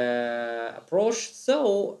approach.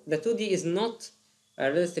 So the 2D is not a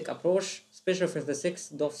realistic approach, especially for the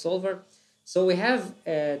 6DOF solver. So we have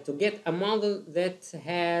to get a model that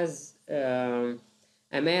has a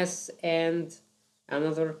mass and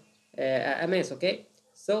another a mass. Okay,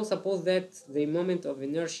 so suppose that the moment of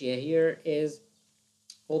inertia here is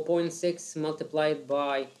 0.6 multiplied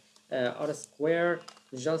by r square,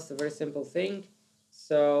 just a very simple thing.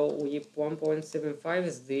 So we 1.75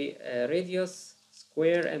 is the radius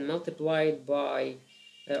square and multiplied by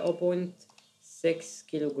 0.6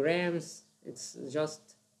 kilograms. It's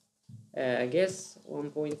just I guess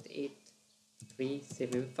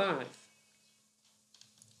 1.8375.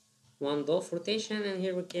 One DOF rotation, and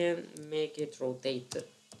here we can make it rotate.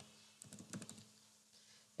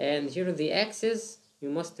 And here the axis, you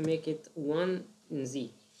must make it 1 in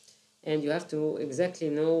z, and you have to exactly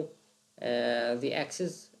know the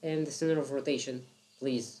axis and the center of rotation,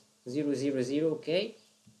 please. 0 0 0. Okay,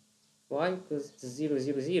 why? Because it's 0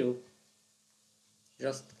 0 0.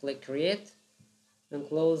 Just click create and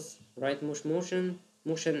close right motion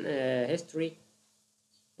history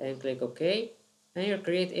and click OK. And here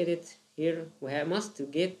create edit. Here we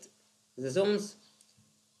must get the zones,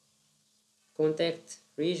 contact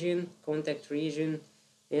region,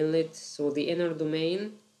 inlet. So the inner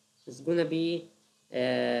domain is gonna be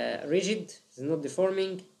rigid, it's not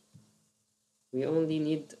deforming. We only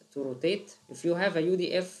need to rotate. If you have a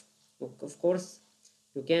UDF, of course,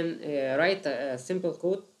 you can write a simple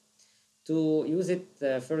code to use it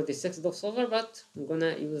for the 6DOF solver, but I'm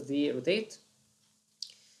gonna use the rotate.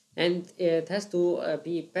 And it has to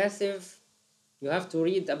be passive. You have to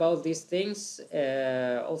read about these things.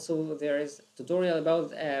 Also, there is a tutorial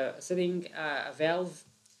about setting a valve.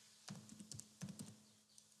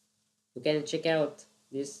 You can check out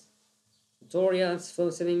this tutorial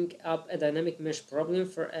for setting up a dynamic mesh problem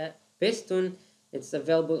for a piston. It's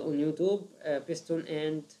available on YouTube, piston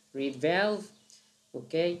and read valve.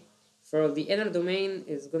 Okay, for the inner domain,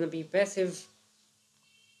 it's gonna be passive.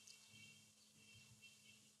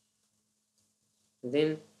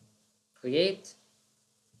 then create.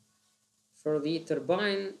 For the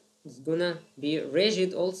turbine, it's gonna be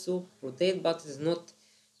rigid, also rotate, but it's not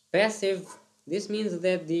passive. This means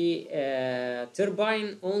that the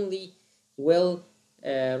turbine only will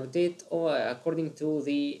rotate according to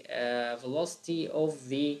the velocity of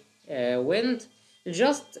the wind,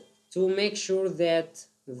 just to make sure that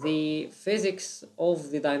the physics of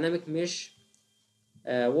the dynamic mesh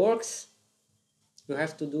works. You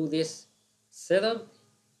have to do this setup,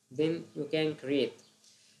 then you can create.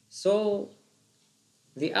 So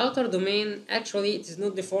the outer domain, actually it is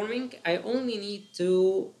not deforming. I only need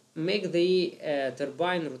to make the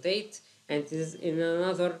turbine rotate, and it is in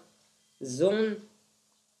another zone,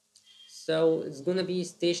 so it's gonna be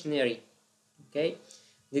stationary. Okay,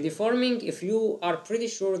 the deforming, if you are pretty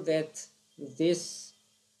sure that this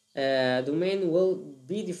domain will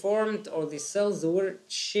be deformed or the cells will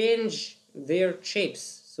change their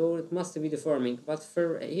shapes, so it must be deforming. But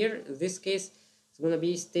for here, in this case, it's gonna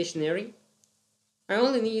be stationary. I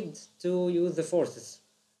only need to use the forces.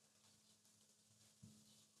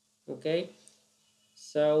 Okay,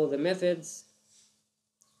 so the methods,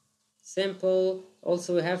 simple.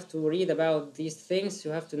 Also, you have to read about these things.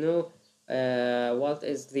 You have to know what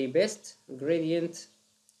is the best gradient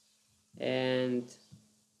and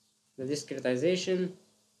the discretization.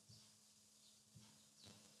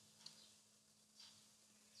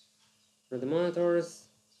 For the monitors,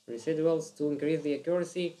 residuals to increase the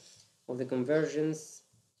accuracy of the conversions.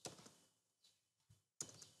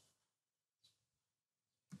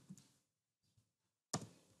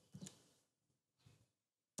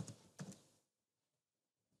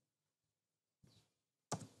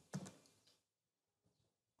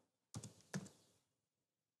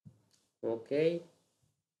 Okay,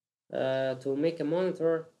 to make a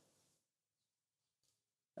monitor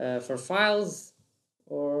for files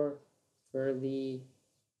or for the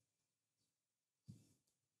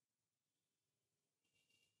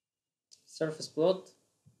surface plot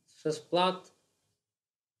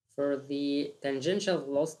for the tangential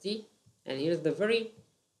velocity. And here's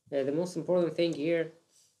the most important thing here: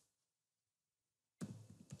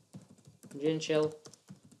 tangential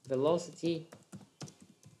velocity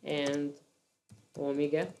and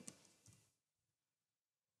omega,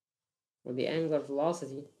 or the angular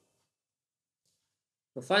velocity.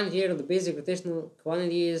 We'll find here the basic rotational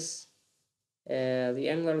quantities. The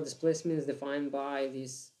angular displacement is defined by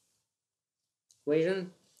this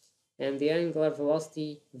equation, and the angular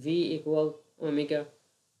velocity v equal omega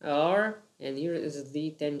r, and here is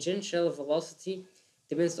the tangential velocity,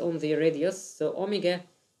 depends on the radius. So omega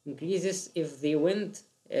increases if the wind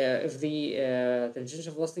if the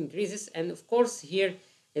tangential velocity increases, and of course here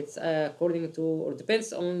it's according to, or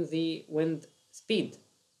depends on, the wind speed.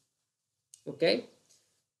 Okay,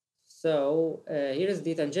 so here is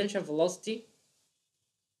the tangential velocity.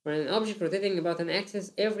 For an object rotating about an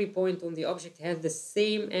axis, every point on the object has the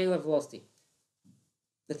same angular velocity.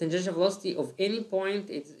 The tangential velocity of any point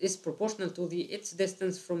is proportional to its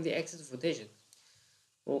distance from the axis of rotation.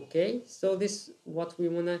 Okay, so this, what we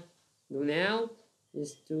wanna do now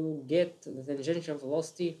is to get the tangential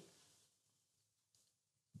velocity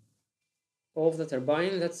of the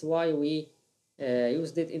turbine. That's why we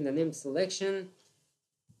used it in the named selection.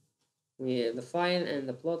 We define and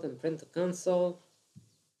the plot and print to console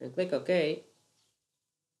and click OK.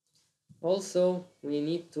 Also, we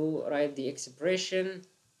need to write the expression.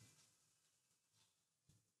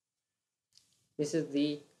 This is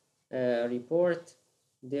the report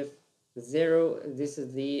diff 0. This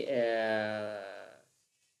is the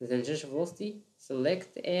tangential velocity.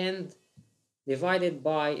 Select and divided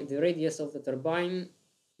by the radius of the turbine,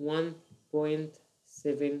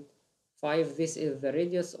 1.75. This is the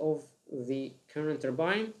radius of the current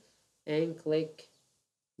turbine, and click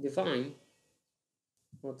define.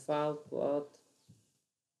 What file plot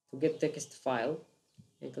to get text file,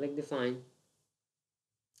 and click define.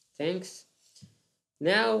 Thanks.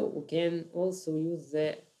 Now we can also use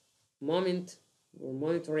the moment or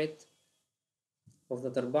monitor it of the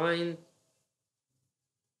turbine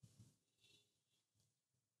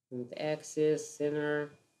with axis, center.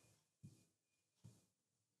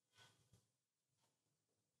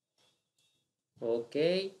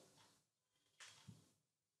 Okay.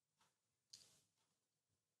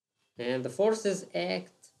 And the forces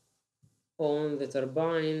act on the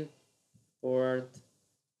turbine, port,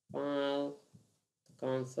 file,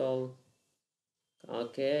 console.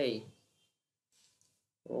 Okay.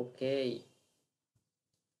 Okay.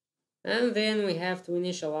 And then we have to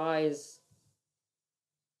initialize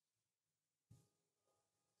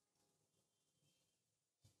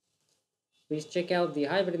Please check out the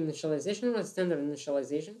hybrid initialization or standard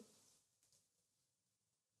initialization.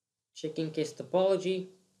 Checking case topology.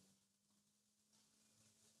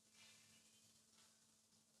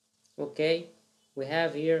 Okay, we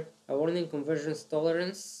have here a warning convergence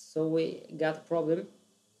tolerance, so we got a problem.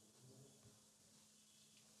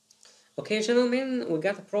 Okay, gentlemen, we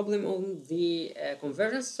got a problem on the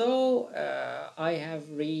convergence, so I have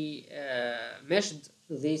meshed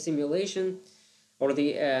the simulation or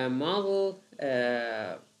the model,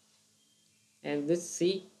 and let's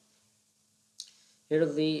see here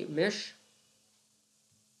the mesh.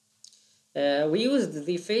 We used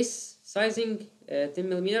the face sizing 10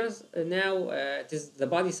 millimeters. Now it is the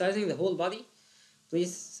body sizing, the whole body.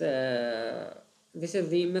 Please, this is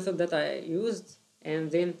the method that I used,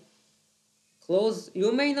 and then close.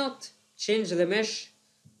 You may not change the mesh,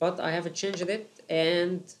 but I have changed it,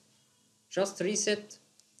 and just reset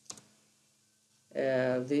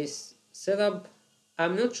this setup.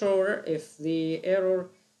 I'm not sure if the error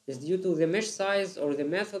is due to the mesh size or the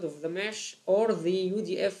method of the mesh or the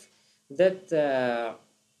UDF that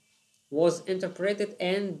was interpreted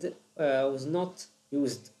and was not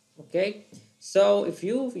used. Okay, so if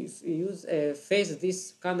you use face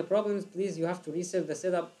this kind of problems, please you have to reset the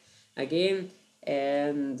setup again.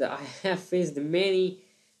 And I have faced many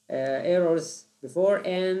errors before,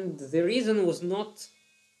 and the reason was not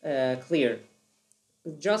clear.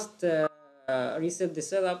 Just reset the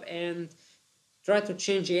setup and try to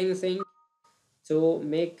change anything to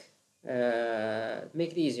make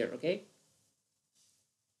it easier. Okay,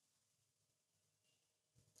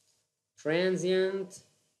 transient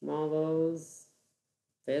models,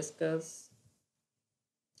 viscous,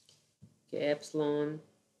 epsilon,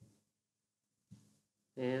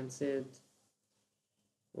 Ansys.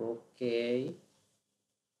 Okay,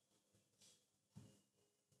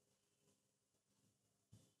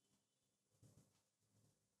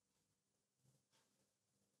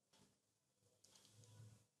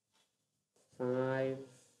 five.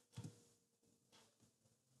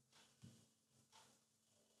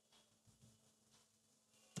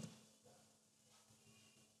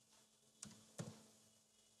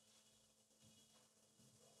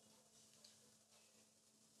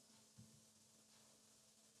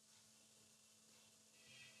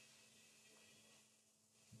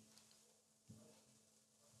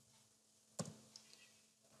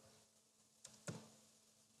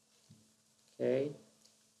 Okay,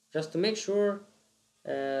 just to make sure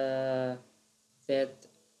that the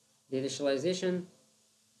initialization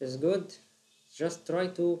is good, just try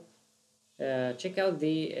to check out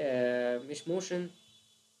the mesh motion.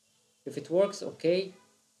 If it works, okay,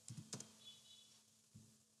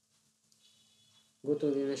 go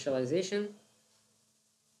to the initialization.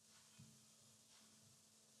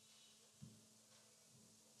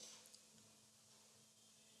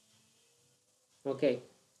 Okay,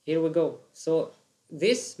 here we go. So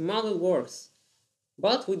this model works,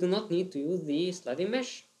 but we do not need to use the sliding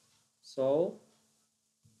mesh. So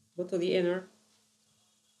go to the inner,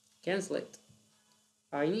 cancel it.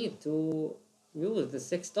 I need to use the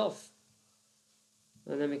sixth off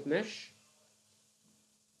dynamic mesh.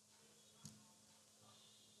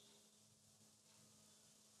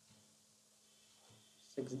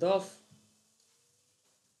 Sixth off,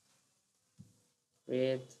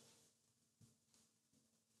 create,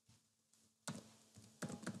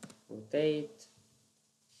 rotate,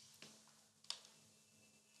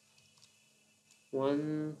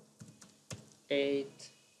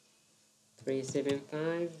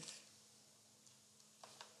 18375.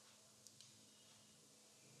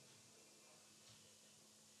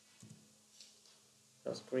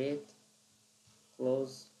 Just create,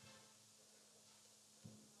 close,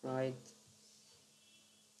 right,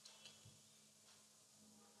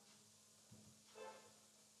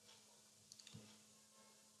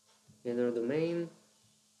 inner domain,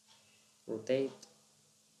 rotate,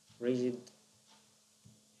 rigid,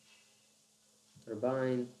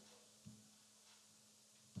 turbine,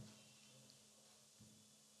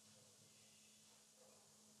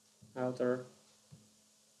 outer,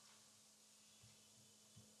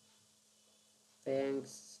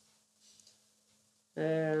 thanks,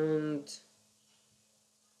 and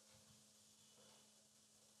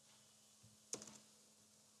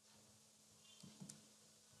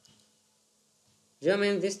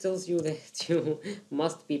German, this tells you that you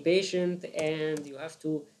must be patient and you have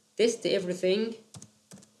to test everything.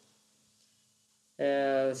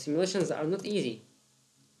 Simulations are not easy.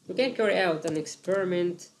 You can carry out an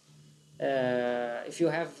experiment if you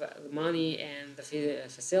have money and the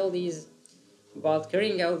facilities, but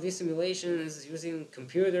carrying out these simulations using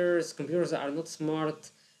computers are not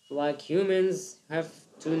smart. Like humans have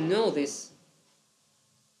to know this,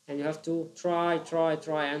 and you have to try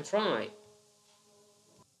and try.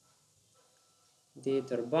 The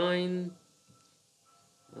turbine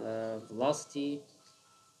velocity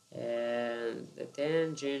and the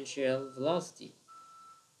tangential velocity.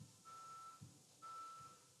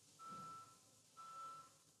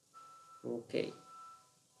 Okay,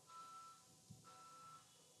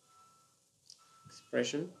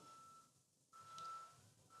 expression,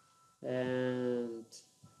 and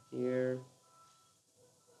here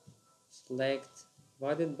select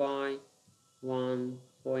divided by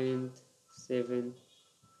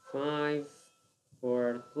 1.75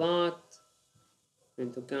 for plot,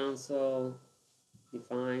 into console,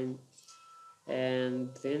 define,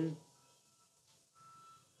 and then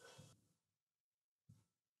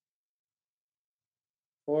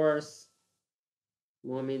force,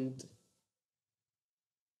 moment,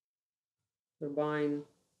 turbine,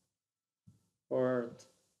 port,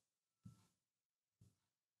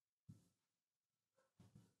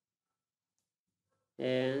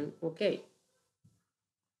 and okay,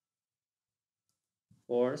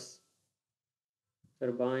 force,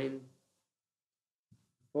 turbine,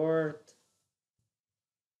 port,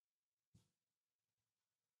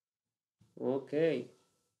 okay.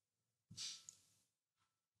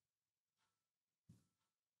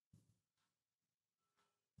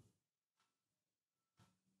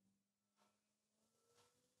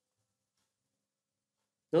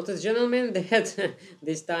 Notice, gentlemen, that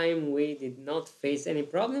this time we did not face any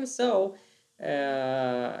problems. So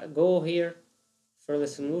go here for the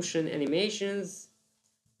solution animations.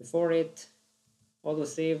 Before it, auto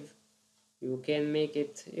save. You can make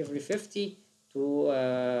it every 50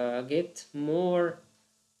 to get more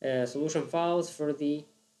solution files for the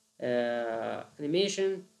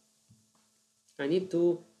animation. I need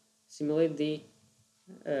to simulate the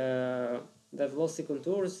velocity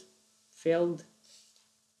contours, field,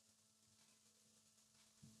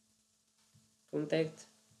 contact,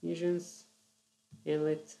 regions,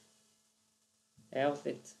 inlet,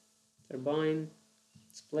 outlet, turbine,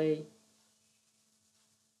 display.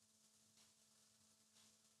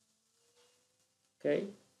 Okay,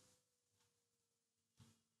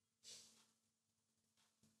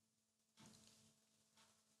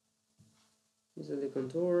 this is the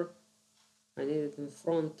contour. I need it in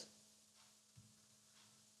front.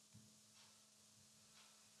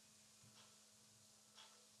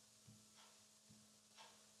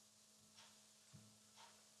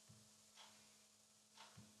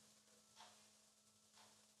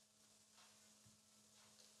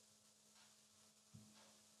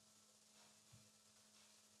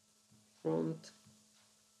 Front,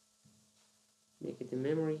 make it in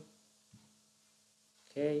memory.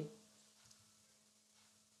 Okay.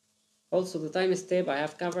 Also, the time step, I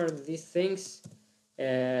have covered these things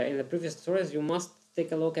in the previous tutorials. You must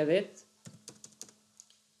take a look at it.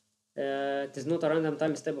 It is not a random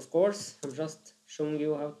time step, of course. I'm just showing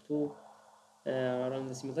you how to run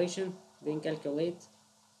the simulation, then calculate.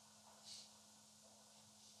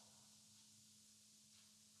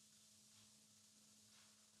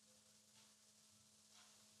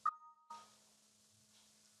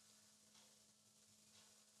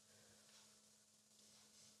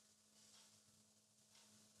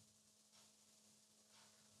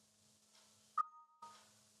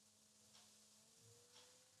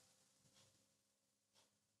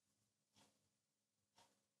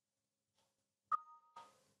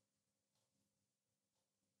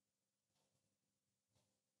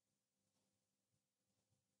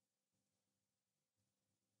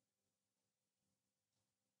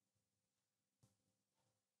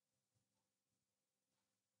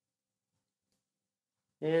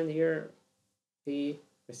 And here the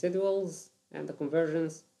residuals and the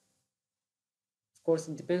conversions. Of course,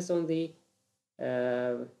 it depends on the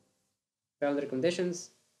uh, boundary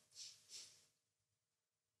conditions.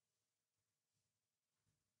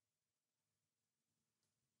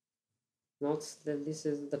 Note that this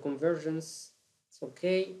is the conversions. It's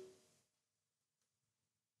okay.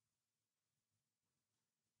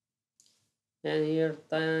 And here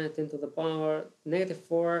 10 to the power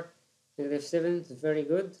 -4, -7 is very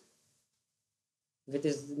good. If it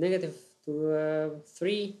is negative to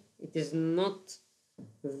 3, it is not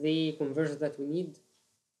the conversion that we need.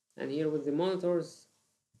 And here with the monitors,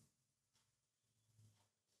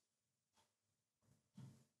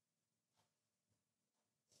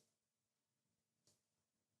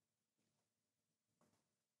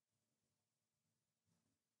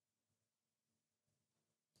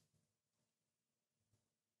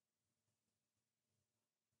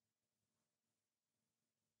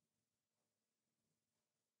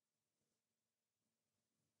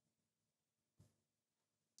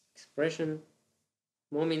 expression,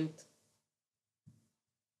 moment,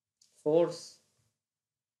 force.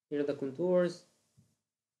 Here are the contours.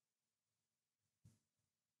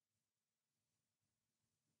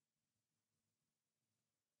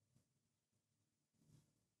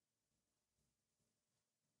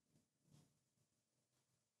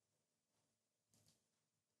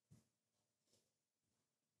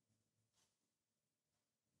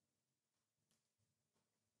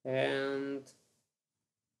 And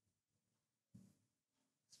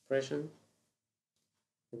expression,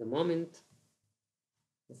 the moment,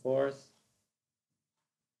 the force,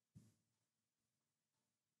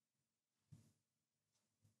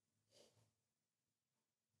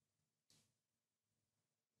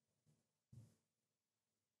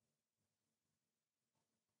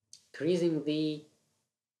 increasing the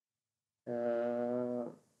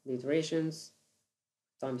iterations,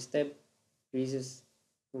 time step, increases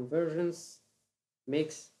conversions,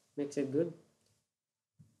 makes it good.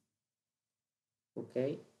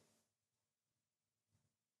 Okay,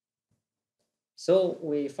 so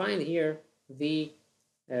we find here the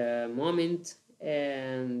moment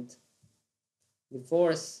and the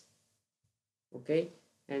force. Okay,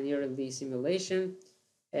 and here the simulation.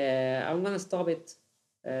 I'm gonna stop it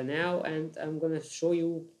now, and I'm gonna show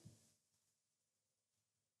you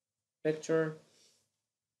picture.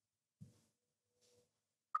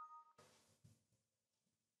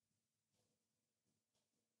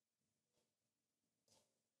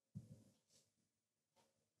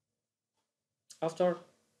 After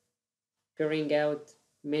carrying out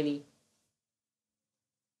many.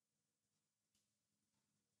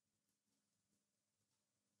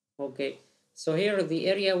 Okay, so here the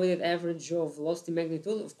area weighted average of velocity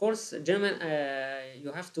magnitude. Of course, gentlemen,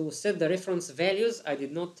 you have to set the reference values. I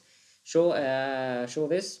did not show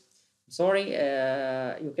this. Sorry,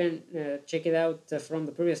 you can check it out from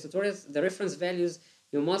the previous tutorials. The reference values,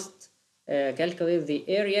 you must calculate the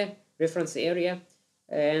area, reference area,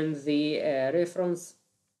 and the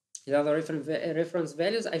the other reference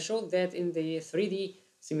values. I showed that in the 3D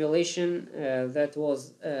simulation that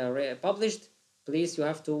was published. Please, you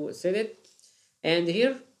have to set it. And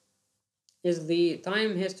here is the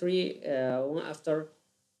time history after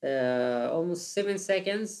almost 7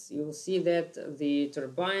 seconds. You will see that the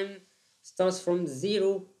turbine starts from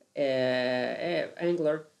zero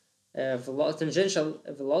angular tangential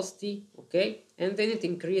velocity, okay, and then it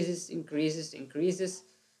increases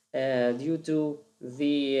due to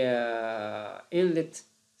the inlet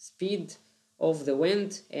speed of the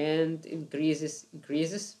wind, and increases,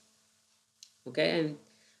 okay. And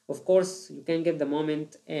of course you can get the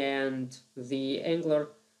moment and the uh,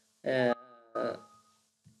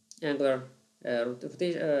 angular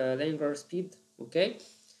rotation, the angular speed, okay,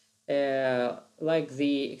 like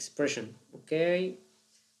the expression, okay.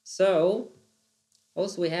 So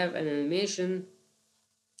also we have an animation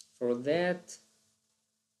for that.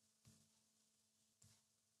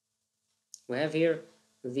 We have here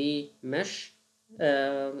the mesh,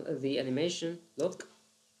 the animation. Look,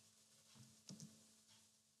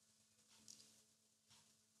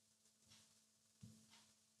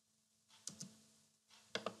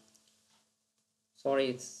 sorry,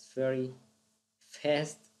 it's very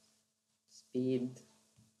fast. Speed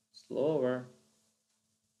slower.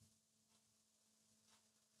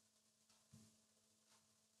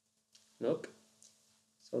 Look,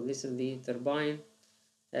 so this is the turbine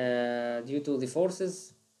due to the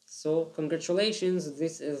forces. So congratulations,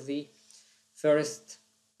 this is the first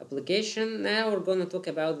application. Now we're going to talk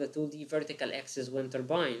about the 2D vertical axis wind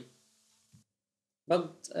turbine.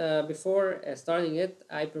 But before starting it,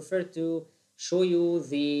 I prefer to show you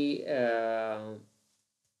the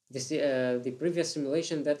previous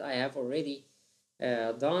simulation that I have already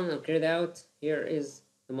done and carried out. Here is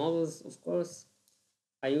the models, of course.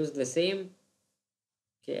 I use the same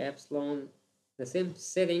K epsilon, the same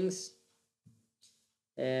settings,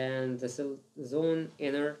 and the zone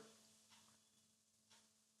inner.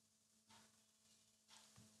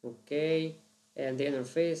 Okay, and the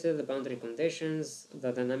interfaces, the boundary conditions,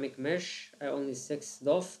 the dynamic mesh. I only 6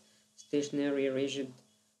 DOF, stationary,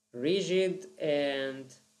 rigid,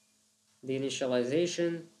 and the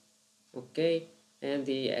initialization. Okay, and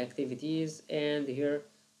the activities, and here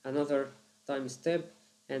another time step,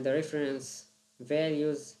 and the reference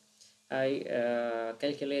values. I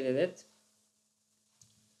calculated it.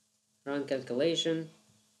 Run calculation.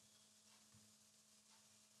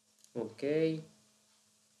 Okay.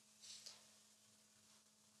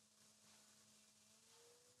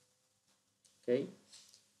 Okay.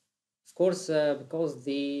 Of course, because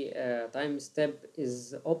the time step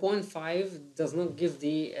is 0.5, does not give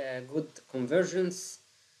the good conversions.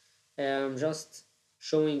 I'm just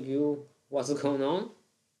showing you what's going on.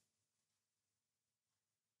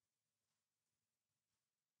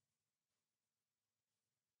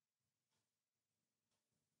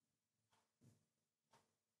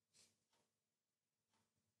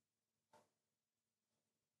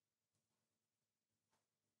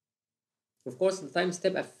 Of course, the time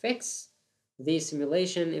step affects the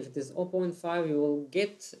simulation. If it is 0.5, you will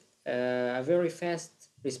get a very fast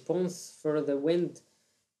response for the wind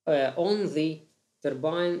on the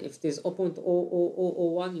turbine. If it is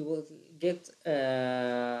 0.00001, you will get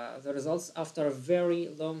the results after a very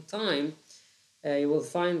long time. You will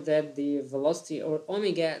find that the velocity or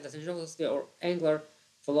omega, the tangential velocity or angular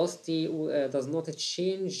velocity does not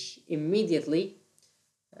change immediately.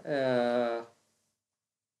 Uh,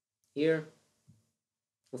 Here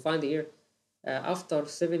we find here after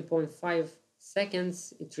 7.5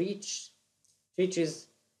 seconds reaches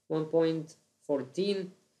 1.14,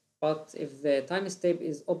 but if the time step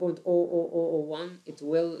is 0.00001, it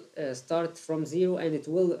will start from zero, and it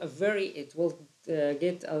will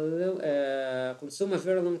get a little consume a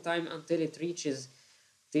very long time until it reaches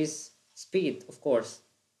this speed, of course.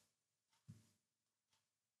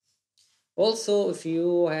 Also, if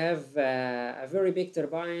you have a very big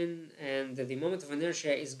turbine and the moment of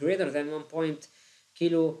inertia is greater than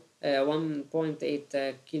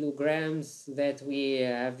 1.8 kilograms that we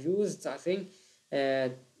have used, I think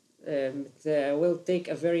it will take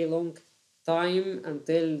a very long time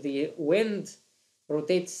until the wind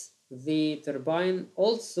rotates the turbine.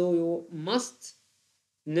 Also, you must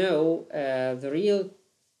know the real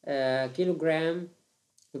kilogram,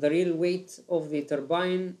 the real weight of the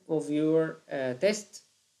turbine of your test.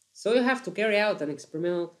 So you have to carry out an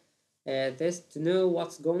experimental test to know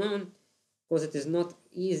what's going on, because it is not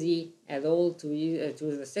easy at all to use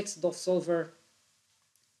the 6-DOF solver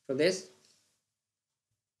for this.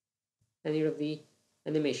 And here's the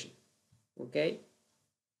animation. Okay,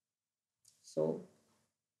 so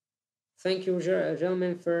thank you,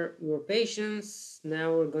 gentlemen, for your patience.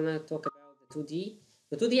 Now we're gonna talk about the 2D.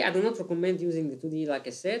 The 2D, I do not recommend using the 2D like I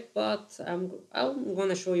said, but I'm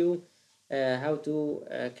gonna show you how to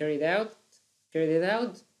carry it out.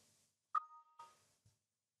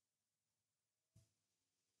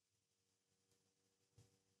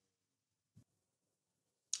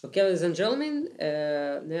 Okay, ladies and gentlemen,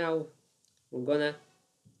 now we're gonna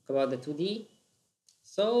talk about the 2D.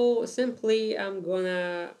 So simply, I'm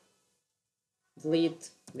gonna delete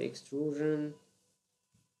the extrusion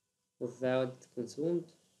without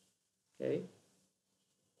consumed. Okay.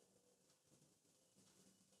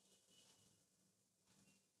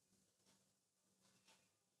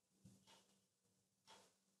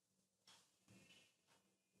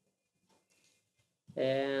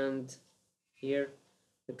 And here,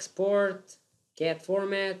 export, CAD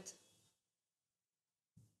format.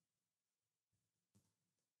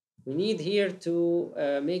 We need here to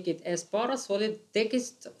make it as parasolid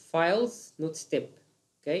text files, not step.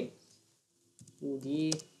 Okay.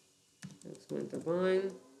 2D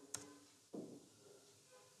turbine.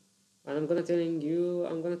 And I'm gonna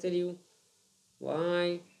tell you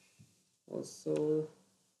why. Also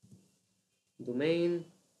domain.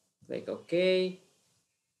 Click OK.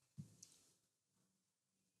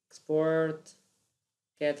 Export.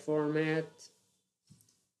 CAD format.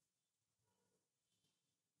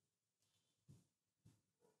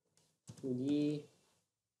 The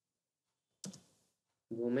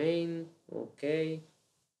domain. Okay.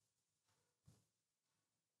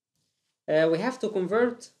 We have to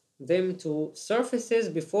convert them to surfaces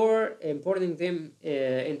before importing them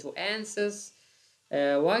into Ansys.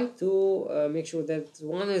 Why? To make sure that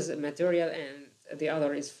one is material and the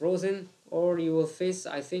other is frozen, or you will face,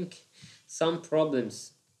 I think, some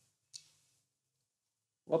problems.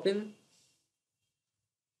 Open.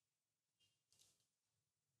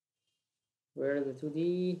 Where are the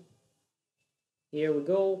 2D? Here we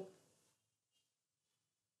go.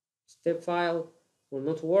 Step file will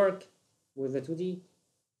not work with the 2D.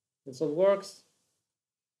 And so it works.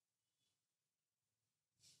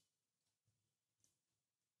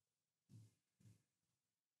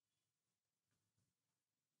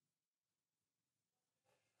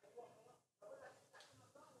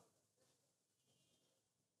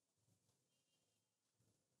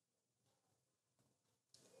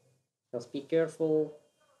 Just be careful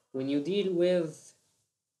when you deal with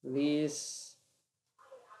these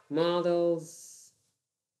models.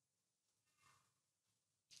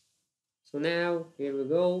 So now here we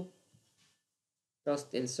go.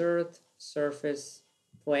 Just insert surface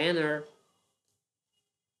planner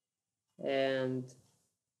and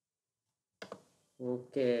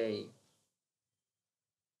okay.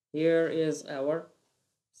 Here is our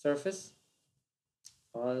surface.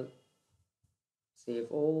 I'll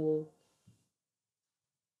save all,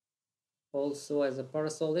 also as a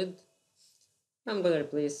parasolid. I'm gonna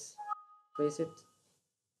replace it.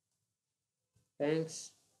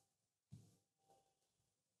 Thanks.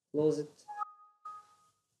 Close it.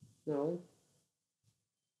 Now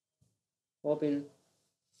open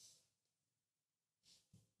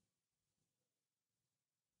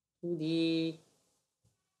 2D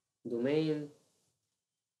domain.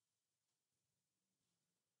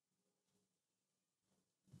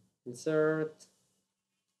 Insert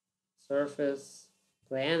surface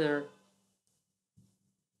planar.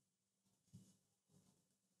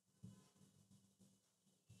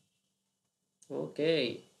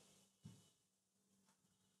 Okay.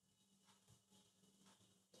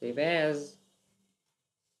 Save as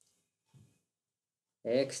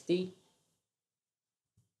xt.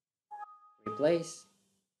 Replace.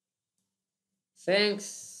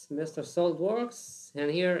 Thanks, Mr. SolidWorks. And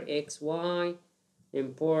here xy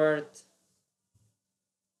import.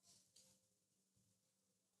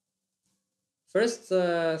 First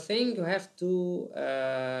thing, you have to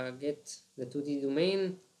get the 2D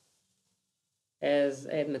domain as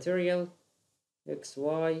add material,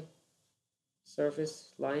 xy,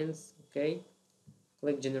 surface, lines, okay.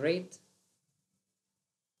 Click generate.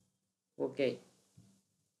 Okay.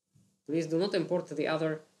 Please do not import the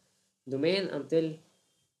other domain until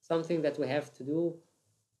something that we have to do.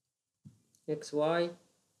 xy,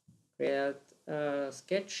 create a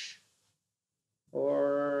sketch,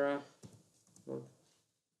 or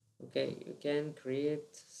okay, you can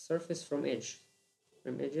create surface from edge,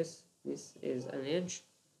 from edges. This is an edge,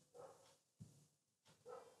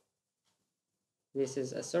 this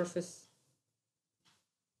is a surface,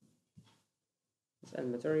 this is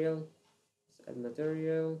material, this is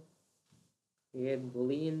material, create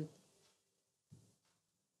boolean,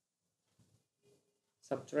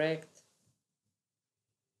 subtract,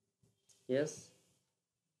 yes,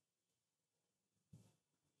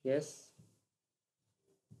 yes,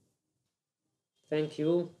 thank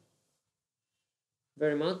you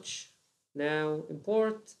very much. Now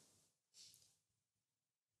import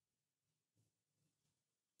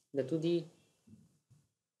the 2D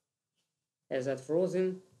as at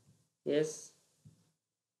frozen, yes,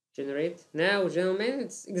 generate. Now gentlemen,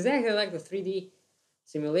 it's exactly like the 3D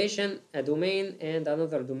simulation, a domain and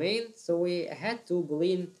another domain, so we had to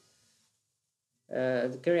boolean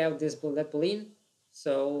to carry out that boolean.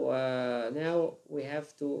 So now we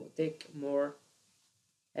have to take more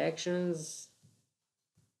actions.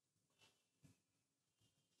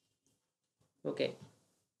 Okay,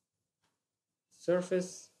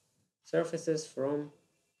 surfaces from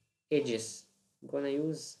edges. I'm gonna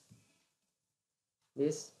use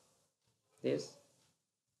this, this,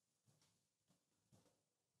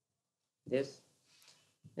 this,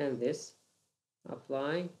 and this.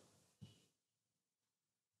 Apply.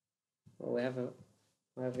 Oh, we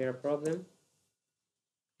have here a problem.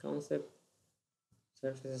 Concept,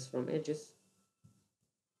 surfaces from edges.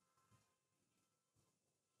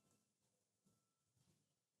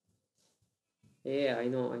 Yeah, I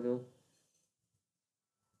know.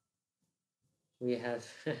 We have.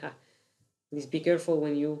 Please be careful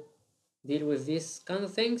when you deal with these kind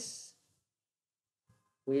of things.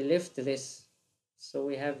 We left this, so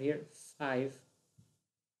we have here 5,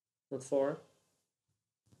 not 4.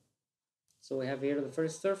 So we have here the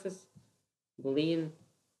first surface, boolean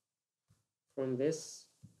from this.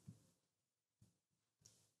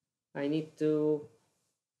 I need to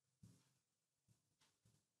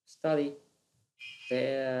study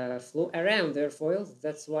the flow around the airfoils.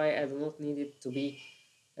 That's why I do not need it to be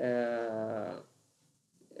I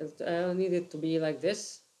need it to be like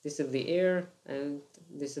this. This is the air and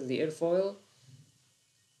this is the airfoil.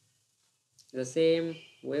 The same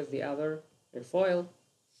with the other airfoil.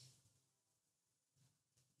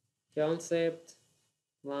 Concept,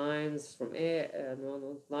 lines from air,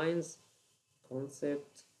 no, lines,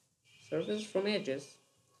 concept, surface from edges.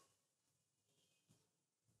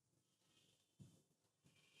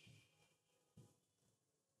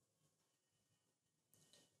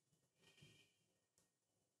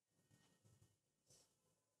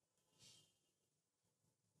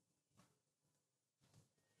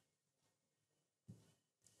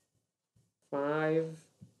 Five,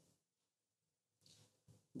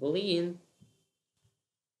 boolean,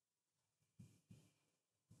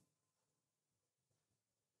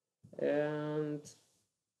 and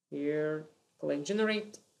here click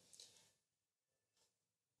generate.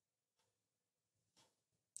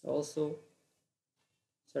 Also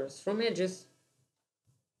surface from edges.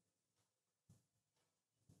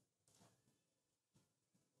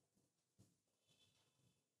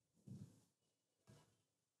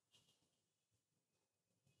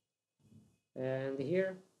 And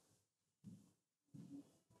here,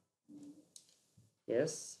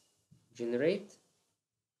 yes, generate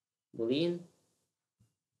boolean,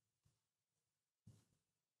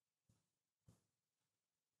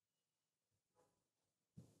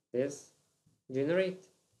 yes, generate,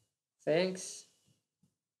 thanks.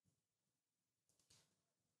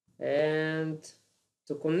 And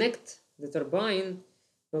to connect the turbine,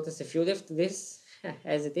 notice if you left this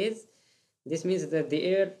as it is, this means that the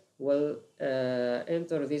air will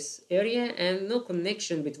enter this area and no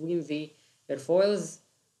connection between the airfoils.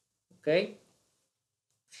 Okay,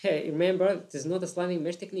 remember it is not a sliding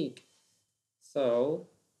mesh technique. So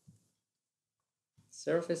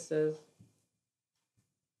surfaces,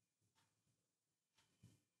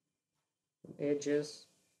 edges,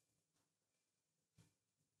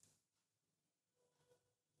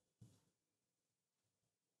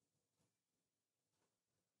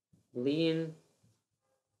 lean,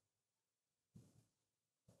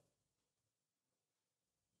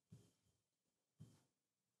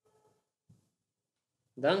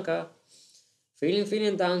 danka,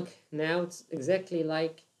 feeling dank. Now it's exactly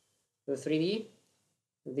like the 3D.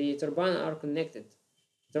 The turbine are connected.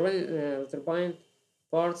 Turbine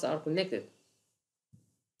parts are connected.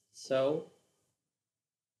 So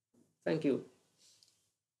thank you.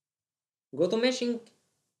 Go to meshing.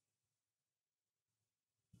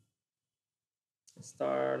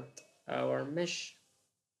 Start our mesh.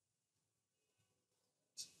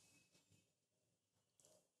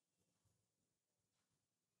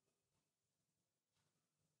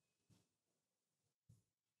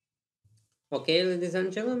 Okay, ladies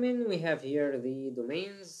and gentlemen, we have here the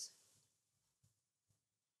domains.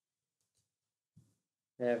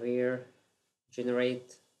 We have here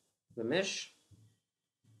generate the mesh.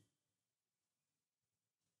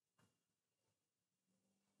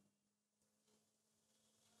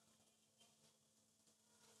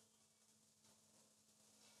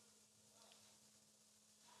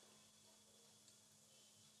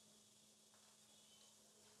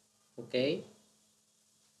 Okay.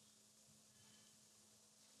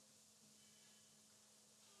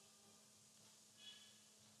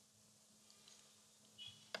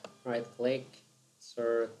 Right click,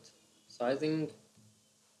 insert sizing.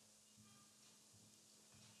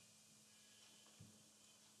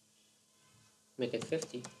 Make it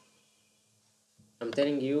 50. I'm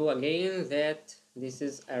telling you again that this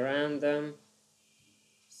is a random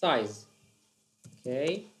size.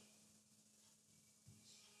 Okay.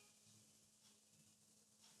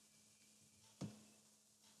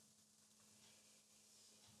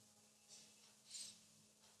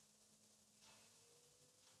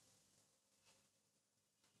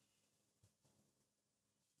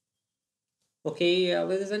 Okay,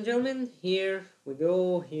 ladies and gentlemen, here we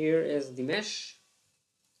go. Here is the mesh.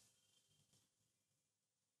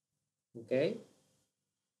 Okay.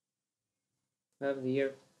 Have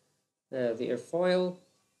here the airfoil.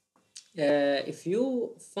 If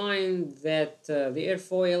you find that the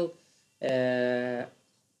airfoil, the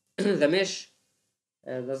mesh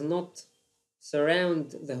does not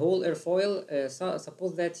surround the whole airfoil,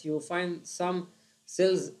 suppose that you find some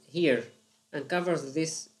cells here and covers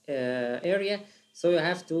this area, so you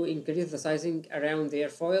have to increase the sizing around the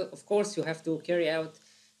airfoil. Of course, you have to carry out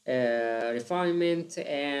refinement,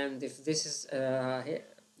 and if this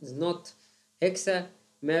is not hexa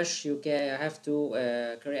mesh, you have to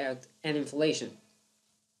carry out an inflation.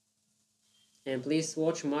 And please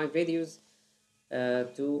watch my videos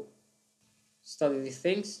to study these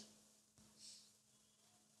things.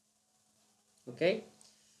 Okay,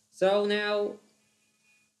 so now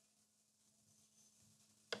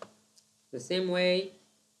the same way,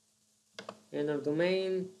 inner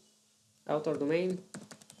domain, outer domain,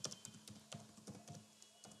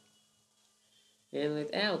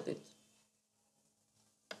 inlet outlet.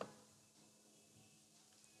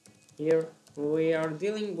 Here we are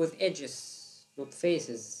dealing with edges, not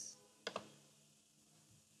faces.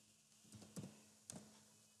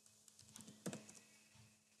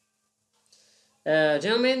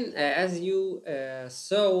 Gentlemen, as you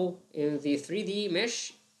saw in the 3D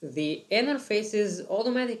mesh, the inner faces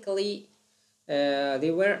automatically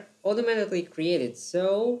they were automatically created.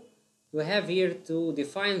 So we have here to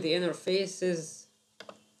define the inner faces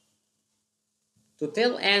to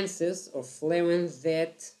tell Ansys or Fluent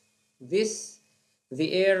that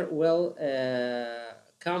the air will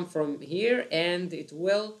come from here and it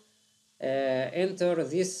will enter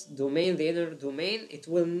this domain, the inner domain. It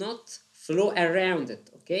will not flow around it.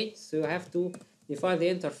 Okay, so you have to define the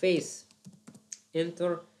interface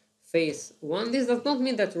 1. This does not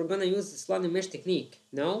mean that we're gonna use the sliding mesh technique.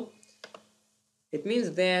 No, It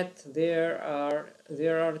means that there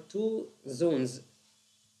are two zones,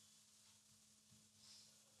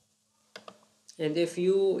 and if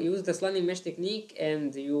you use the sliding mesh technique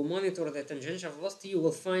and you monitor the tangential velocity, you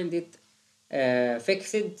will find it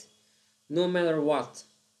fixed no matter what.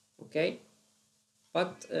 Okay,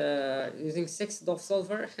 but using 6 DOF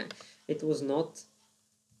solver, it was not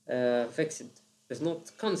fixed. It's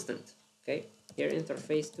not constant. Okay, here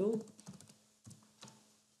interface 2,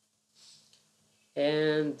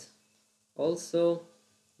 and also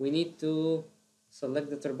we need to select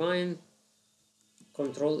the turbine,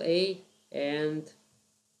 Control A, and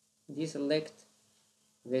deselect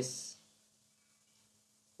this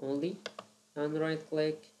only, and right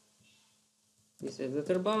click. This is the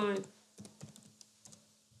turbine.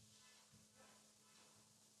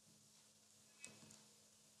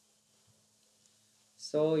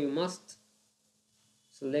 So you must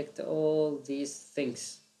select all these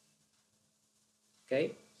things.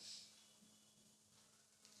 Okay,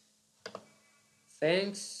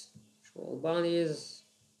 thanks, show all bodies.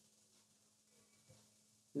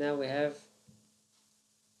 Now we have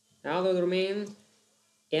outer domain,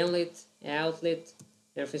 inlet, outlet,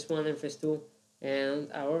 interface 1, interface 2, and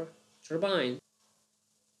our turbine.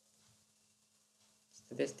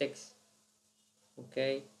 Statistics,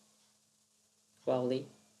 okay, quality,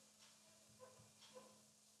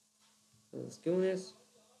 skewness,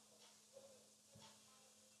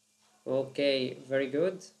 okay, very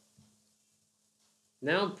good.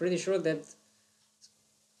 Now I'm pretty sure that,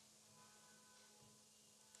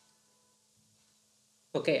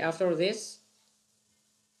 okay, after this,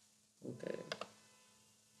 okay,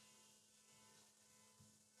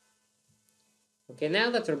 okay, now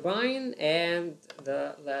the turbine, and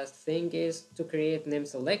the last thing is to create name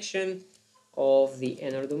selection of the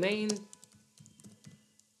inner domain.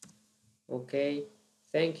 Okay,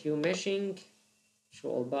 thank you meshing, show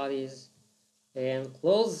all bodies, and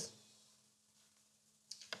close.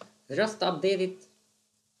 Just updated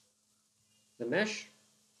the mesh.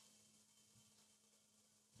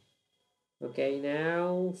 Okay,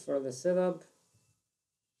 now for the setup,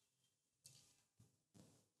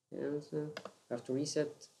 and have to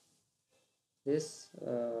reset this.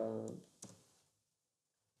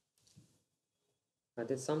 I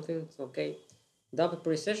did something. It's okay. Double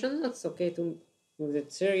precision. That's okay to move it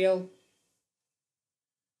serial.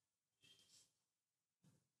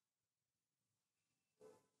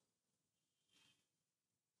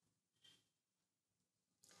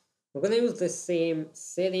 We're gonna use the same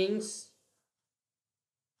settings.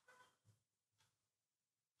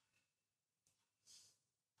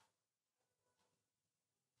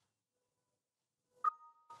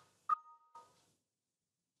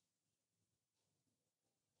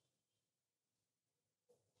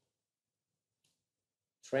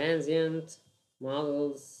 Transient,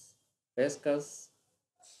 models, viscous.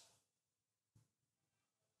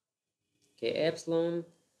 Okay, epsilon.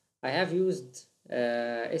 I have used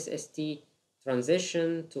SST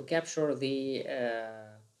transition to capture the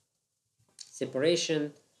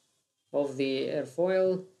separation of the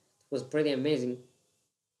airfoil. It was pretty amazing.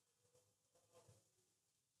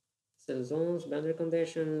 Cell zones, boundary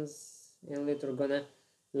conditions, and later we're gonna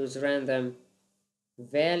use random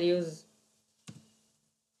values.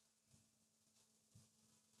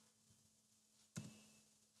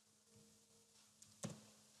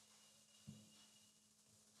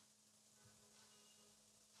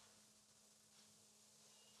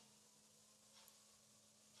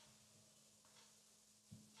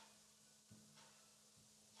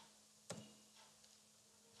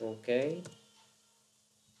 Okay,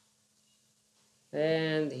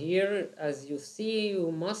 and here, as you see,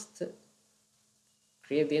 you must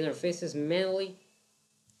create the interfaces manually.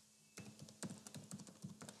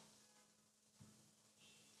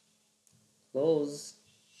 Close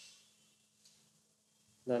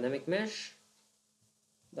dynamic mesh,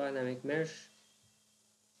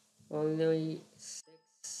 only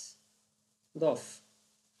 6 DOF.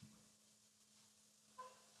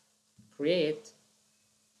 Create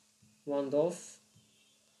 1 DOF.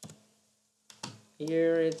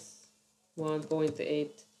 Here it's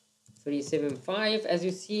 1.8375. As you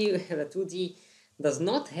see, the 2D does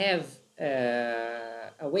not have a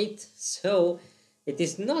weight, so it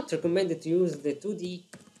is not recommended to use the 2D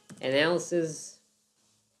analysis.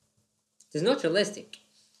 It is not realistic.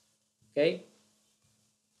 Okay.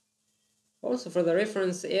 Also, for the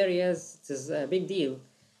reference areas, it is a big deal,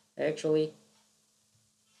 actually.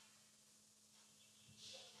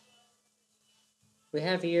 We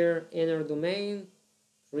have here inner domain,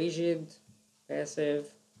 rigid,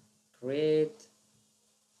 passive, create,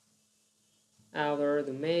 outer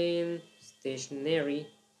domain, stationary.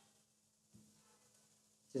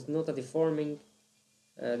 It is not a deforming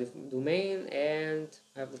domain, and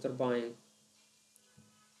have the turbine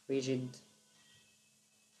rigid.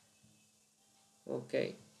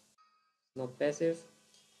 Okay, not passive.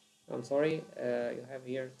 I'm sorry, you have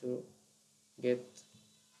here to get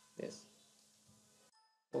this.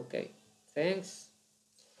 Okay, thanks.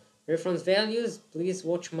 Reference values, please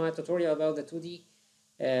watch my tutorial about the 2D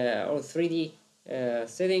or 3D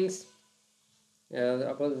settings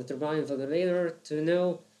about the turbine validator to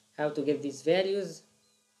know how to get these values,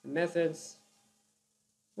 methods.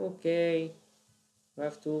 Okay, you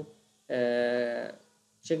have to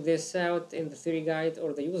check this out in the theory guide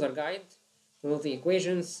or the user guide to know the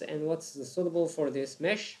equations and what's suitable for this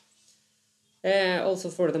mesh. Also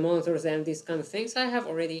for the monitors and these kind of things, I have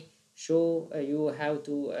already show you how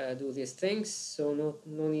to do these things, so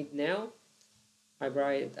no need now.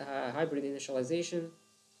 Hybrid initialization.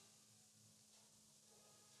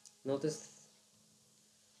 Notice.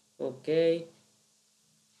 Okay.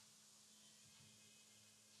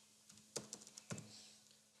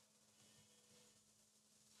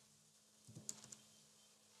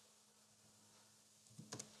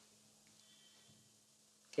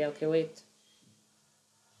 Calculate.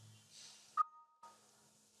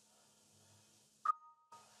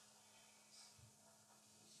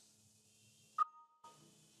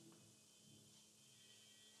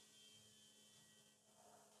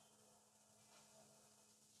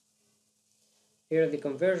 Here are the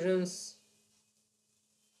conversions.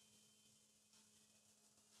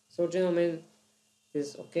 So gentlemen, this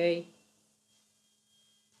is okay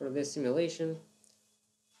for this simulation.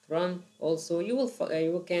 Run. Also, you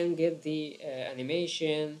can get the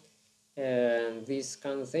animation and these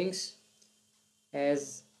kind of things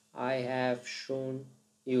as I have shown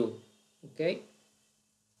you. Okay.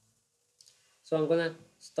 So I'm gonna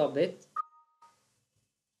stop it.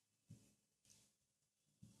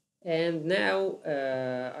 And now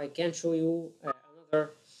I can show you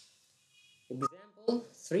another example,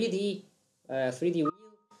 3D wheel,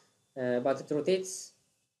 but it rotates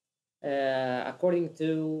according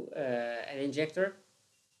to an injector.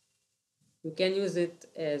 You can use it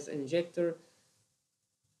as an injector.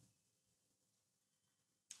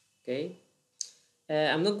 Okay.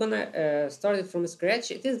 I'm not gonna start it from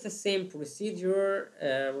scratch. It is the same procedure.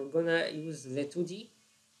 We're gonna use the 2D.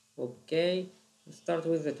 Okay. Start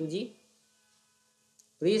with the 2D.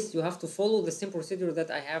 Please, you have to follow the same procedure that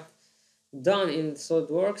I have done in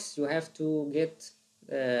SolidWorks. You have to get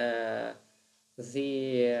the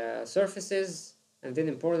surfaces and then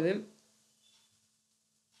import them.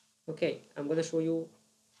 Okay, I'm gonna show you.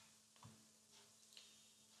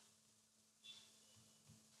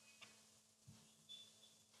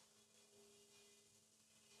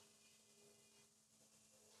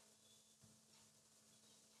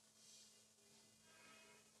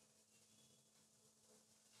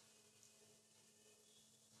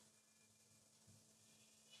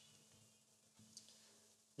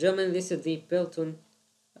 Gentlemen, this is the Pelton.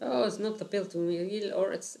 Oh, it's not the Pelton wheel,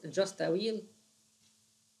 or it's just a wheel.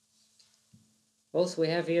 Also, we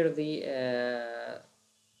have here the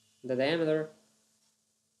diameter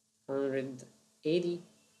 180.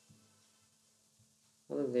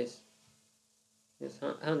 What is this? It's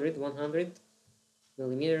 100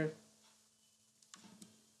 millimeter.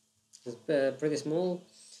 It's pretty small.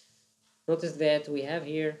 Notice that we have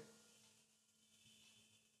here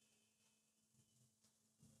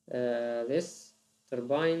this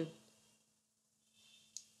turbine.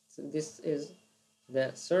 So this is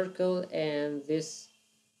the circle, and this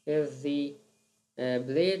is the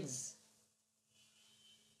blades.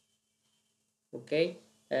 Okay,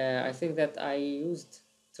 I think that I used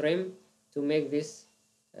trim to make these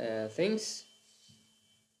things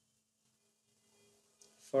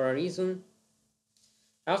for a reason.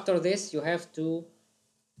 After this, you have to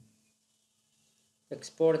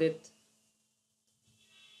export it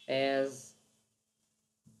as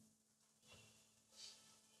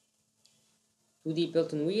 2D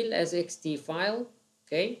Pelton wheel as XT file.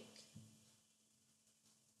 Okay,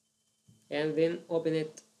 and then open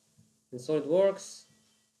it in SolidWorks.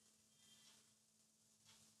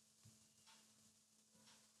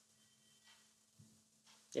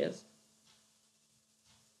 Yes,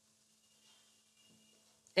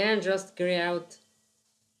 and just carry out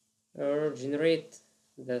or generate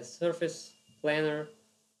the surface planner.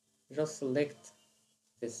 Just select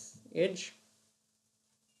this edge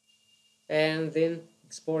and then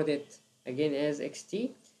export it again as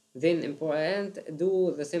XT. Then import and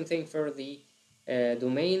do the same thing for the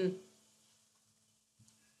domain.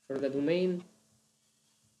 For the domain,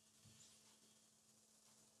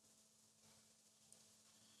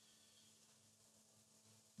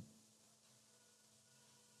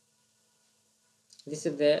 This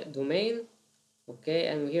is the domain. Okay,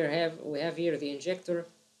 and we have here the injector.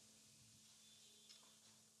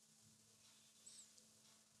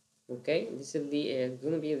 Okay, this is the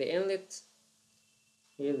gonna be the inlet.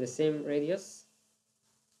 Here the same radius.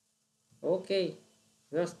 Okay,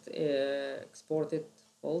 just export it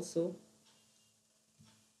also.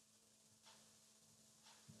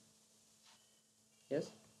 Yes,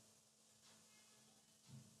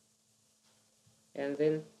 and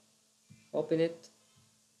then open it.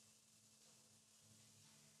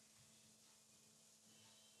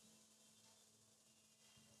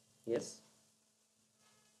 Yes,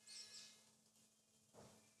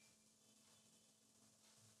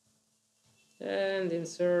 and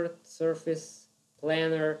insert surface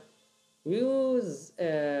planner. Use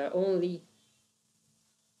only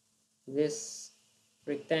this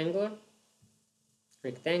rectangle,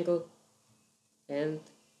 rectangle, and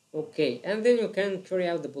okay, and then you can carry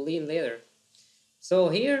out the boolean later. So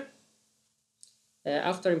here,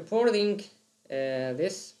 after importing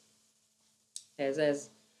this as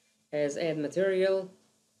add material,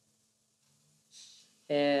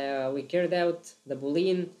 we carried out the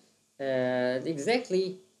boolean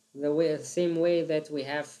exactly the same way that we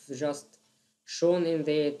have just shown in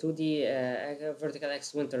the 2D vertical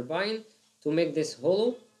axis wind turbine to make this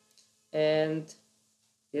hollow. And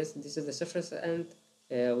yes, this is the surface, and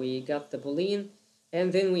we got the boolean,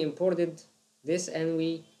 and then we imported this and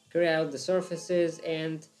we carry out the surfaces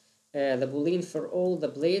and the boolean for all the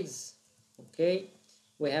blades. Okay,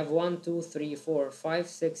 we have 1 2 3 4 5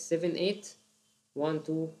 6 7 8, 1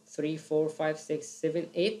 2 3 4 5 6 7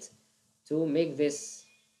 8 to make this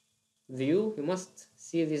view. You must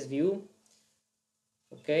see this view.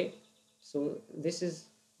 Okay, so this is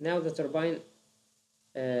now the turbine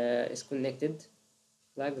is connected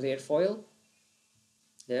like the airfoil.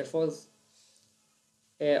 The airfoils.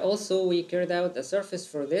 Also, we carried out a surface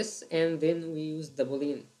for this, and then we used the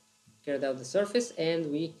boolean. Carried out the surface,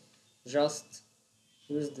 and we just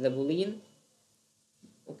used the boolean.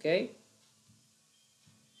 Okay,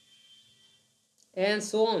 and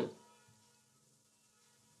so on.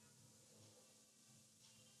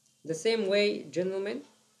 The same way, gentlemen,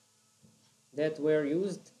 that were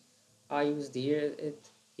used, I used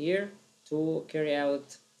here to carry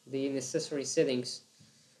out the necessary settings.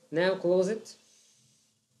 Now close it,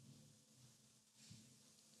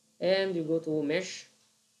 and you go to mesh.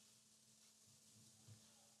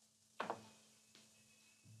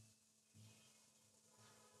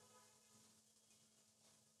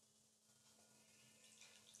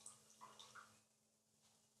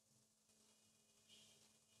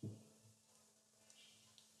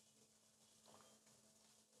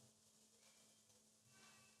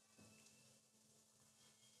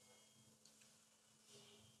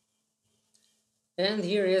 And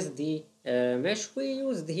here is the mesh. We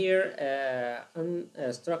used here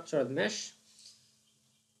unstructured mesh,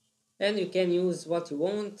 and you can use what you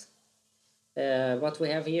want. What we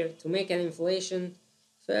have here to make an inflation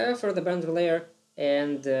for the boundary layer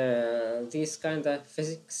and this kind of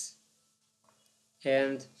physics.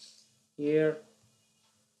 And here,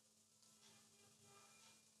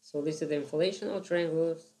 so this is the inflation of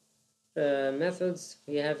triangular methods.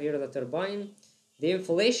 We have here the turbine. The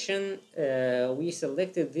inflation, we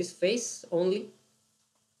selected this face only.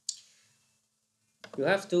 You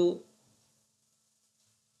have to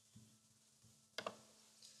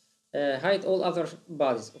hide all other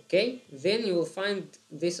bodies. Okay, then you will find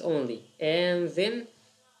this only, and then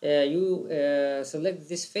you select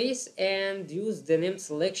this face and use the name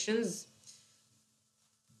selections.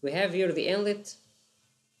 We have here the inlet.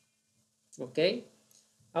 Okay,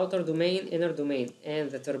 outer domain, inner domain,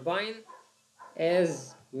 and the turbine.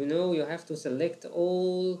 As you know, you have to select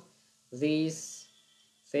all these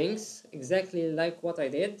things exactly like what I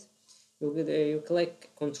did. You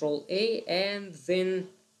click Control A and then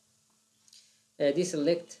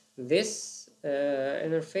deselect this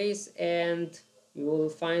interface, and you will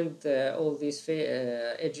find all these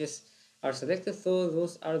edges are selected. So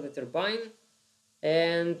those are the turbine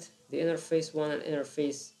and the interface 1 and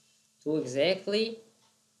interface 2 exactly.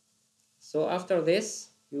 So after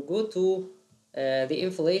this, you go to the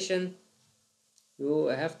inflation. You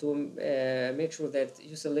have to make sure that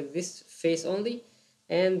you select this face only,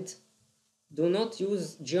 and do not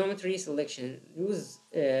use geometry selection. Use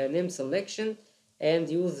name selection and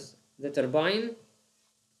use the turbine.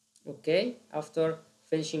 Okay, after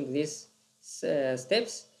finishing these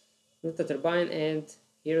steps, use the turbine, and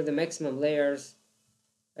here are the maximum layers,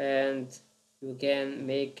 and you can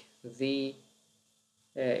make the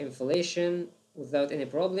inflation without any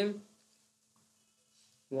problem.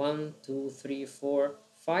 1 2 3 4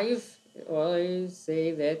 5, I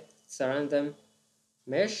say that it's a random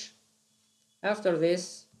mesh. After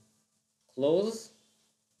this, close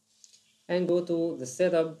and go to the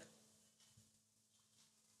setup,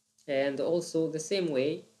 and also the same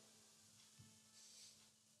way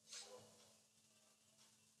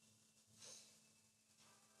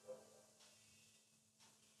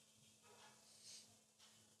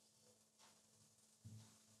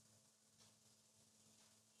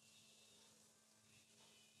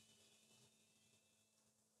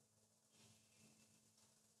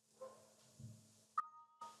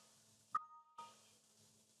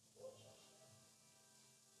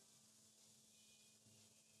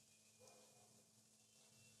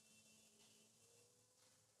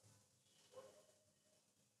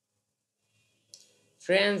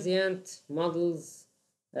transient models,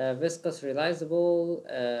 viscous realizable,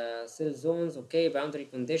 cell zones, okay, boundary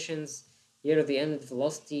conditions. Here the end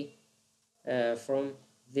velocity from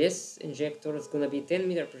this injector is going to be 10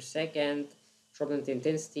 meter per second, turbulent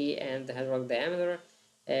intensity and the hydraulic diameter,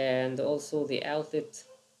 and also the outlet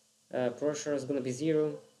pressure is going to be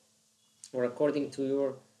 0, or according to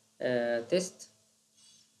your test.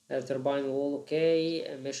 Turbine wall,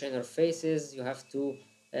 okay. Mesh interfaces, you have to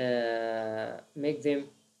make them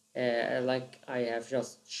like I have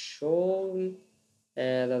just shown.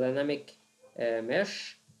 The dynamic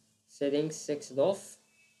mesh settings, 6 DOF,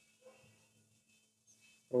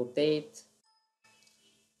 rotate,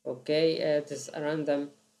 okay. It is a random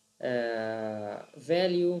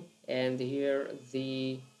value, and here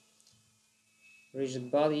the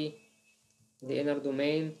rigid body, the inner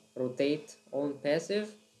domain, rotate on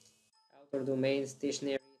passive, outer domain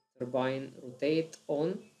stationary, turbine rotate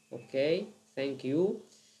on, okay. Thank you.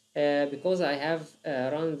 Because I have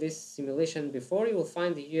run this simulation before, you will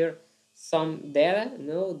find here some data.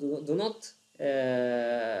 No, do not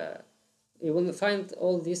you will find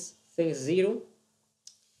all these things 0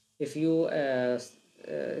 if you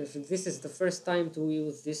if this is the first time to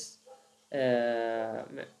use this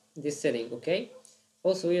setting, okay.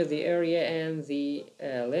 Also here the area and the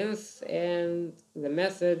length and the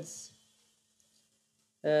methods.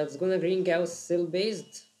 It's gonna green Gauss cell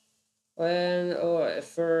based, and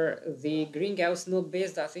for the green Gauss node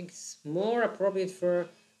based, I think it's more appropriate for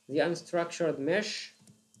the unstructured mesh.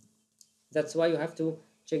 That's why you have to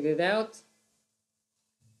check it out.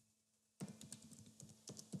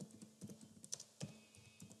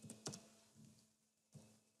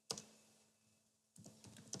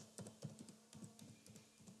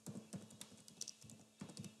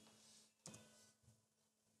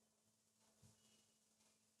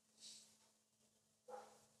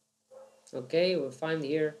 Okay, we'll find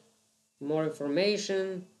here more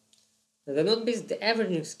information. The node-based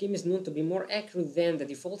averaging scheme is known to be more accurate than the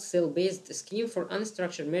default cell-based scheme for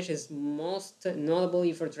unstructured meshes, most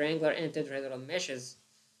notably for triangular and tetrahedral meshes.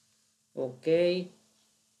 Okay,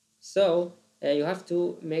 so you have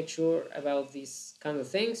to make sure about these kind of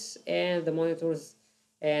things and the monitors.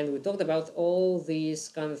 And we talked about all these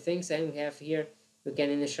kind of things, and we have here, we can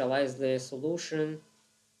initialize the solution.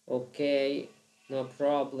 Okay, no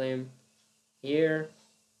problem. Here,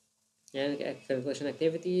 and calculation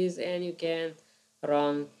activities, and you can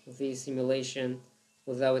run the simulation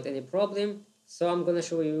without any problem. So I'm gonna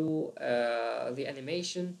show you the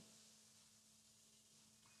animation.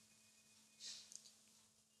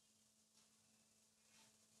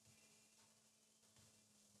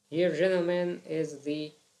 Here, gentlemen, is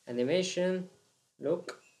the animation.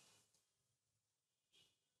 Look,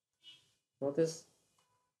 notice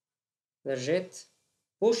the jet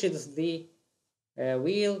pushes the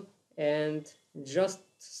wheel and just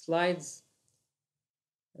slides.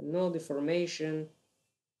 No deformation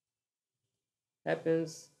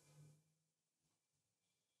happens,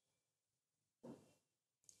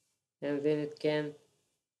 and then it can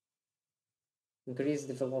increase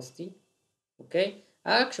the velocity. Okay,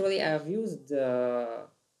 actually I've used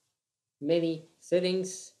many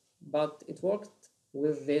settings, but it worked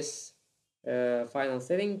with this final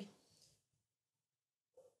setting.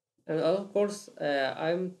 And of course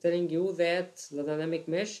I'm telling you that the dynamic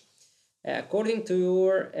mesh, according to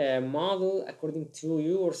your model, according to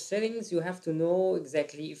your settings, you have to know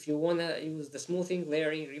exactly if you want to use the smoothing,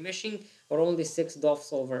 layering, remeshing, or only 6 DOF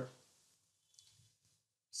solver.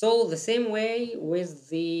 So the same way with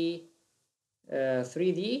the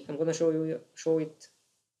 3D, I'm gonna show it.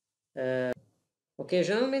 Okay,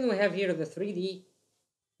 gentlemen, we have here the 3D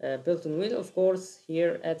Pelton wheel, of course,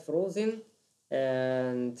 here at frozen,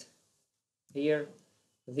 and here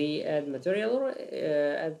the add material or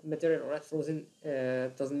at frozen,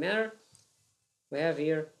 doesn't matter. We have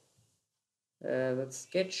here that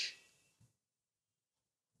sketch.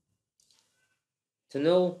 to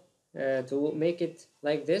know to make it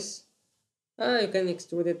like this. You can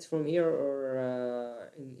extrude it from here or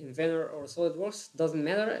in Venor or SolidWorks, doesn't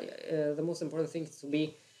matter. The most important thing is to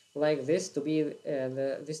be like this, to be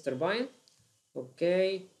this turbine.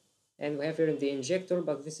 Okay, and we have here the injector,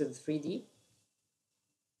 but this is 3D.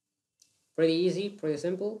 Pretty easy, pretty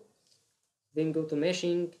simple. Then go to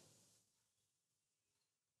meshing.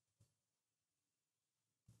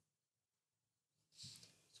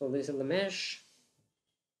 So this is the mesh.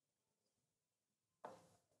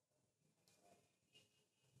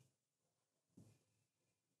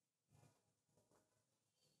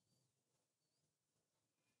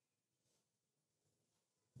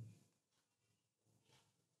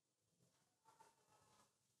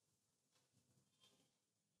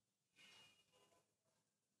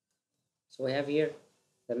 So we have here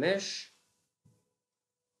the mesh.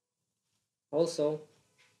 Also,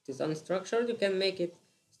 it is unstructured. You can make it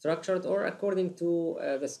structured or according to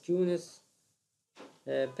the skewness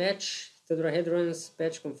patch, tetrahedrons,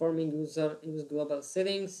 patch conforming use global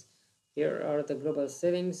settings. Here are the global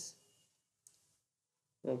settings.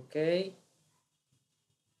 Okay.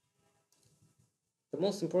 The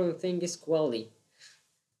most important thing is quality.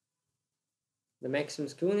 The maximum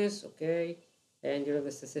skewness, okay. And here are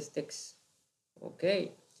the statistics,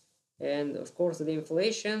 okay. And of course the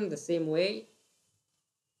inflation, the same way.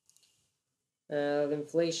 The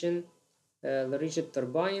inflation, the rigid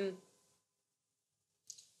turbine.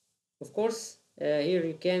 Of course, here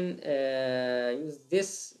you can use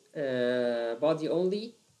this body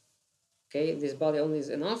only. Okay, this body only is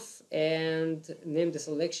enough, and name the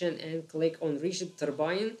selection and click on rigid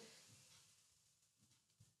turbine.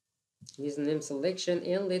 Use name selection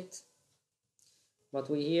inlet, but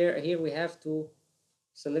here we have to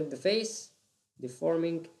select the face.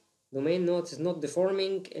 Deforming domain. No, it is not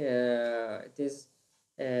deforming. It is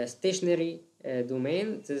stationary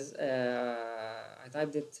domain. It is I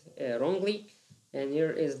typed it wrongly, and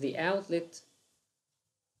here is the outlet.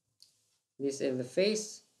 This is the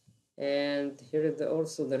face, and here is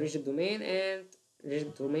also the rigid domain and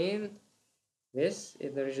rigid domain. This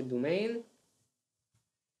is the rigid domain.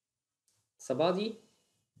 It's a body,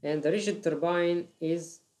 and the rigid turbine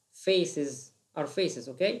is faces. Are faces,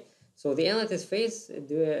 okay? So the inlet is face.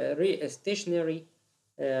 The stationary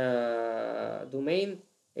domain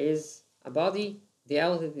is a body. The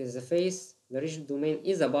outlet is a face. The rigid domain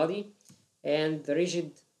is a body, and the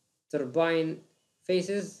rigid turbine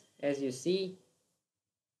faces, as you see.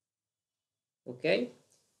 Okay.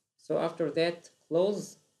 So after that,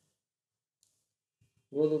 close.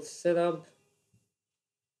 Go to setup.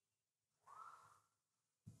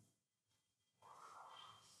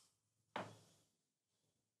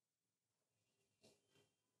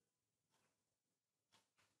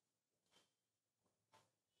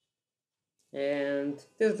 And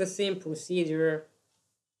this is the same procedure.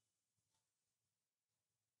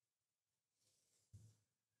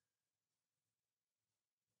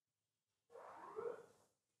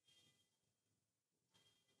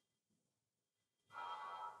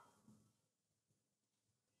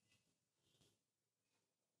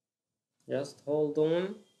 Just hold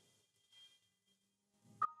on.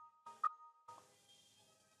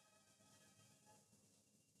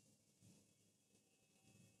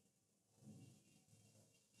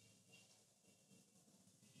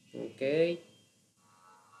 Okay.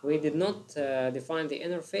 We did not define the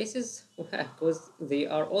interfaces because they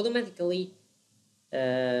are automatically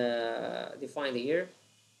defined here.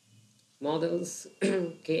 Models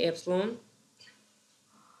K epsilon,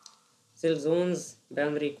 cell zones,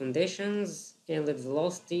 boundary conditions, inlet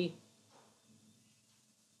velocity.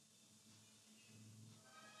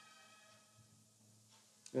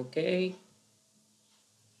 Okay.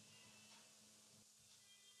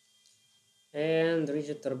 And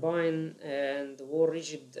rigid turbine and wall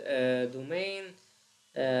rigid domain.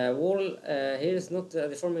 Wall here is not a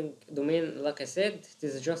deforming domain, like I said, it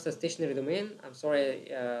is just a stationary domain. I'm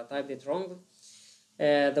sorry I typed it wrong.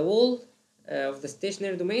 The wall of the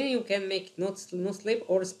stationary domain, you can make no slip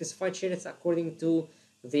or specified shaders according to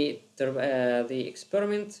the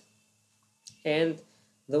experiment. And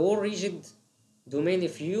the wall rigid domain,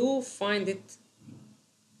 if you find it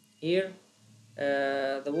here,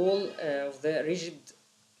 the wall of the rigid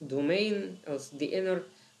domain, of the inner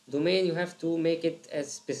domain, you have to make it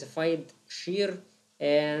as specified shear,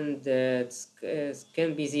 and it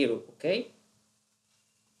can be 0, okay,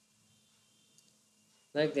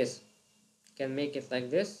 like this. You can make it like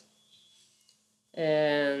this,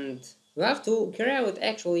 and you have to carry out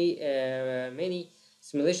actually many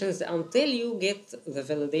simulations until you get the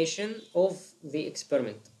validation of the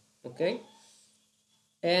experiment, okay.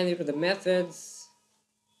 And here are the methods.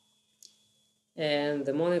 and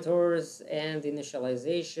the monitors and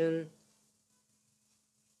initialization.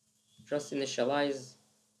 Just initialize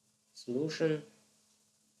solution.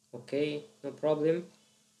 Okay, no problem.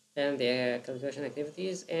 And the calculation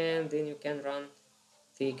activities, and then you can run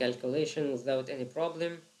the calculation without any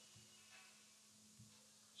problem.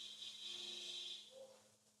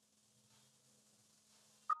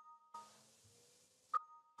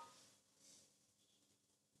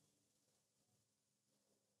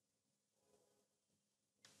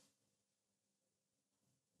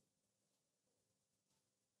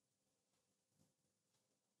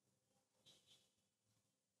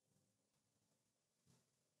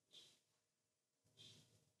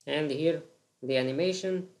 And here the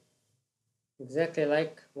animation, exactly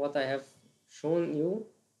like what I have shown you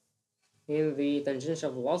in the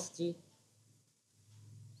tangential velocity.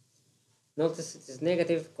 Notice it is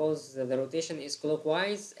negative because the rotation is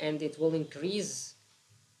clockwise, and it will increase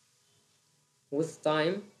with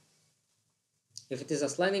time. If it is a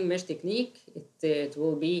sliding mesh technique, it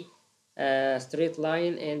will be a straight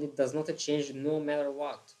line and it does not change no matter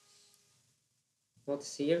what.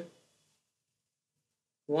 Notice here,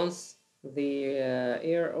 once the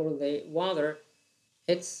air or the water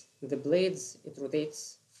hits the blades, it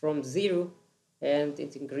rotates from 0 and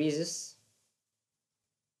it increases.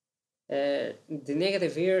 The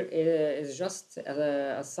negative here is just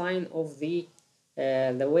a sign of the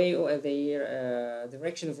way or the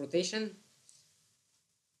direction of rotation.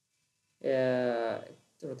 It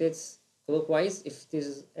rotates clockwise. If it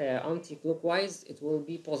is anti-clockwise, it will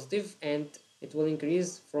be positive and it will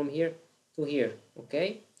increase from here to here.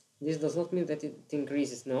 Okay, this does not mean that it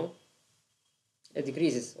increases. No, it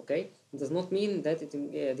decreases. Okay, it does not mean that it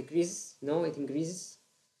decreases. No, it increases.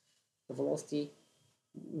 The velocity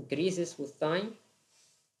increases with time,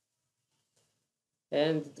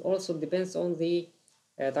 and it also depends on the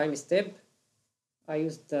time step. I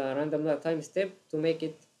used random time step to make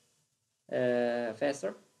it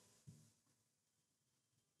faster.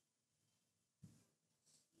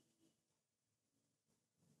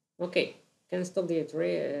 Okay, can stop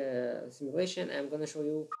the simulation. I'm gonna show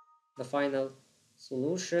you the final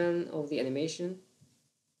solution of the animation.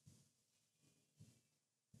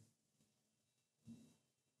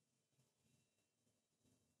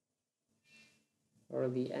 Or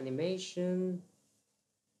the animation.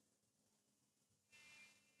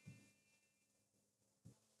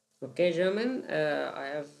 Okay, gentlemen, I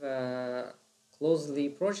have closed the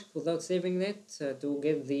project without saving it to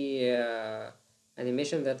get the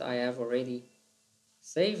animation that I have already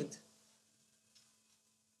saved.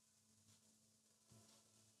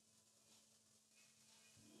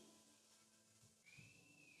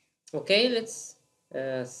 Okay, let's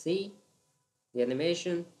see the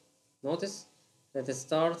animation. Notice that it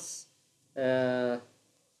starts low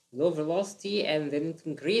velocity and then it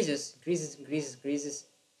increases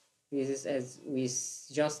as we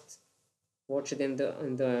just watched it in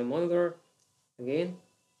the monitor again.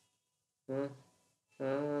 Uh,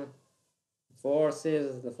 uh,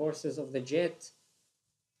 the forces of the jet,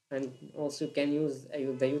 and also can use the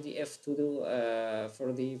UDF to do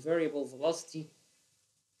for the variable velocity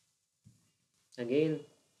again.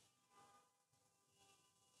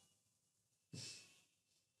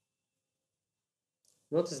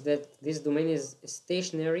 Notice that this domain is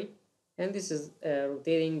stationary and this is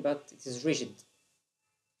rotating, but it is rigid.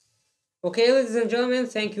 Okay, ladies and gentlemen,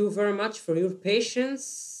 thank you very much for your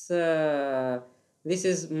patience. This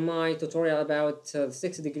is my tutorial about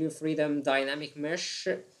 6 degree of freedom dynamic mesh.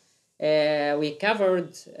 We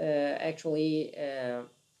covered actually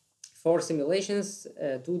 4 simulations,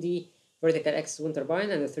 2D vertical axis wind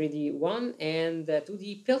turbine and a 3D one, and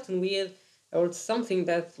 2D Pelton wheel, or something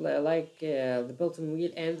that like the Pelton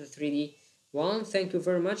wheel and the 3D one. Thank you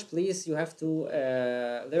very much. Please, you have to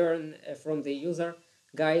learn from the user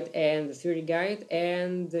guide and the theory guide,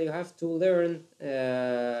 and you have to learn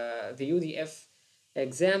the UDF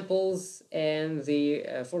examples and the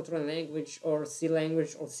Fortran language or C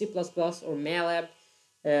language or C++ or MATLAB.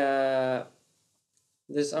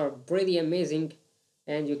 These are pretty amazing,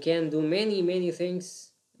 and you can do many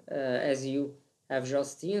things as you have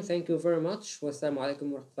just seen. Thank you very much. Wassalamu alaikum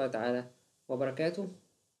wa rahmatullahi ta'ala wa barakatuh.